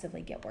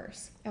progressively get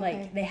worse. Okay.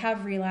 Like they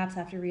have relapse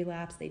after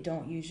relapse. They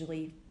don't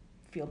usually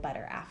feel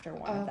better after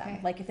one of them.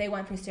 Like if they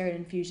went for steroid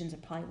infusions,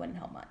 it probably wouldn't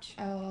help much.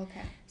 Oh,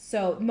 okay.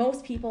 So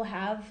most people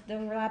have the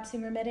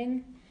relapsing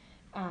remitting.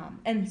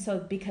 And so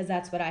because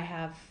that's what I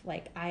have,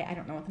 like, I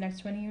don't know what the next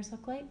 20 years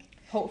look like.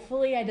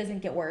 Hopefully it doesn't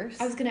get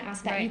worse. I was going to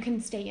ask that. Right. You can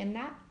stay in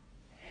that?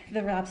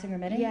 The relapsing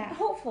remitting? Yeah.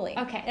 Hopefully.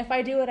 Okay. If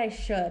I do what I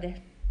should,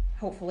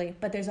 hopefully.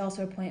 But there's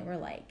also a point where,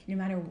 like, no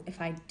matter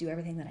if I do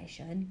everything that I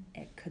should,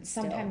 it could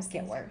Sometimes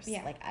still get things- worse.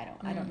 yeah. Like, I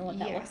don't know what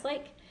that Yeah. looks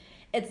like.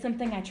 It's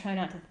something I try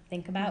not to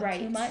think about too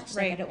Right. much.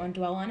 Like, Right. I don't want to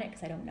dwell on it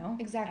because I don't know.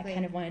 Exactly. I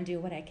kind of want to do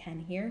what I can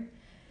here.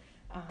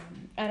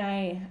 And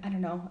I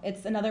don't know.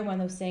 It's another one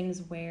of those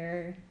things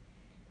where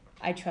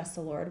I trust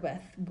the Lord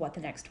with what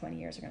the next 20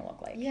 years are going to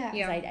look like. Yeah. 'Cause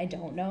Yeah. I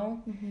don't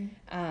know.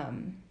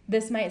 Mm-hmm.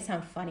 This might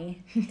sound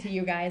funny to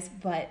you guys,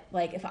 but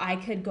like if I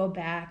could go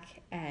back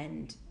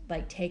and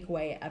like take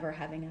away ever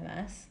having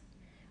MS,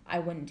 I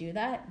wouldn't do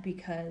that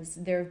because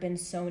there have been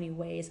so many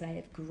ways that I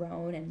have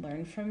grown and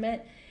learned from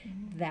it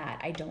that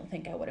I don't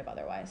think I would have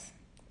otherwise.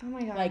 Oh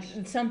my gosh.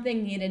 Like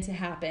something needed to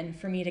happen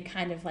for me to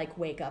kind of like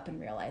wake up and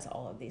realize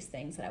all of these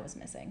things that I was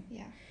missing.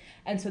 Yeah.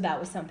 And so that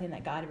was something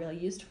that God really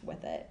used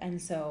with it.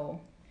 And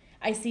so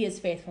I see his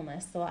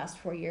faithfulness the last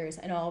 4 years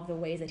and all of the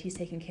ways that he's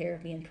taken care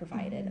of me and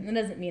provided. And that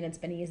doesn't mean it's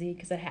been easy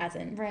because it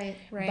hasn't. Right.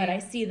 Right. But I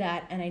see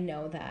that and I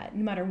know that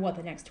no matter what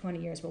the next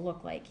 20 years will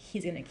look like,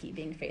 he's going to keep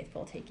being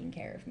faithful, taking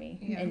care of me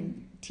Yeah.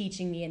 and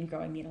teaching me and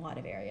growing me in a lot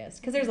of areas.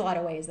 Because there's a lot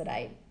of ways that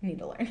I need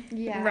to learn.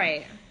 Yeah.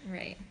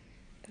 Right.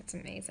 That's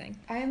amazing.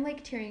 I'm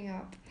like tearing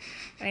up.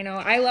 I know.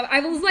 I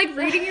was like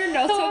reading your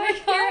notes Oh over my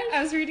here. gosh.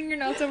 I was reading your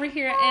notes over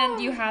here,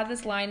 and you have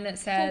this line that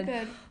said,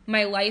 good.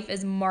 "My life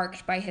is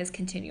marked by His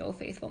continual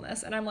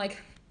faithfulness," and I'm like,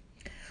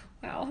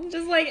 wow,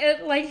 just like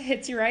it like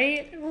hits you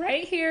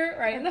right here,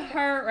 right in the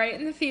heart, right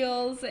in the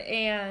feels,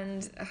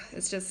 and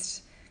it's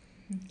just,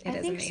 I is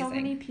think amazing. so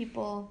many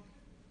people,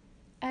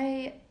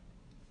 I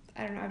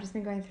don't know, I've just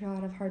been going through a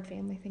lot of hard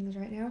family things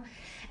right now.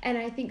 And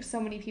I think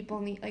so many people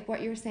need, like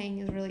what you're saying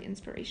is really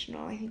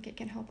inspirational. I think it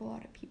can help a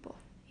lot of people.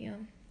 Yeah,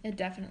 it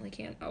definitely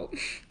can. Oh.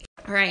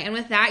 All right, and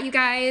with that, you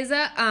guys,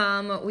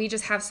 we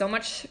just have so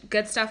much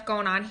good stuff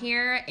going on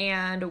here,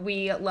 and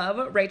we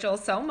love Rachel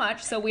so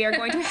much, so we are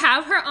going to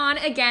have her on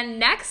again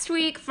next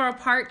week for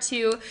part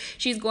 2.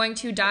 She's going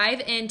to dive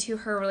into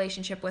her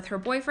relationship with her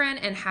boyfriend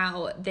and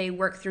how they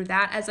work through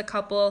that as a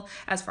couple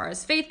as far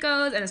as faith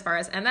goes and as far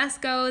as MS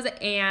goes,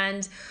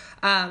 and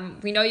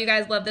we know you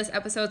guys love this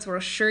episode, so we're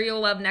sure you'll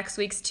love next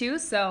week's too,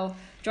 so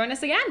join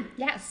us again.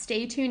 Yeah,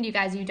 stay tuned, you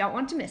guys. You don't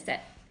want to miss it.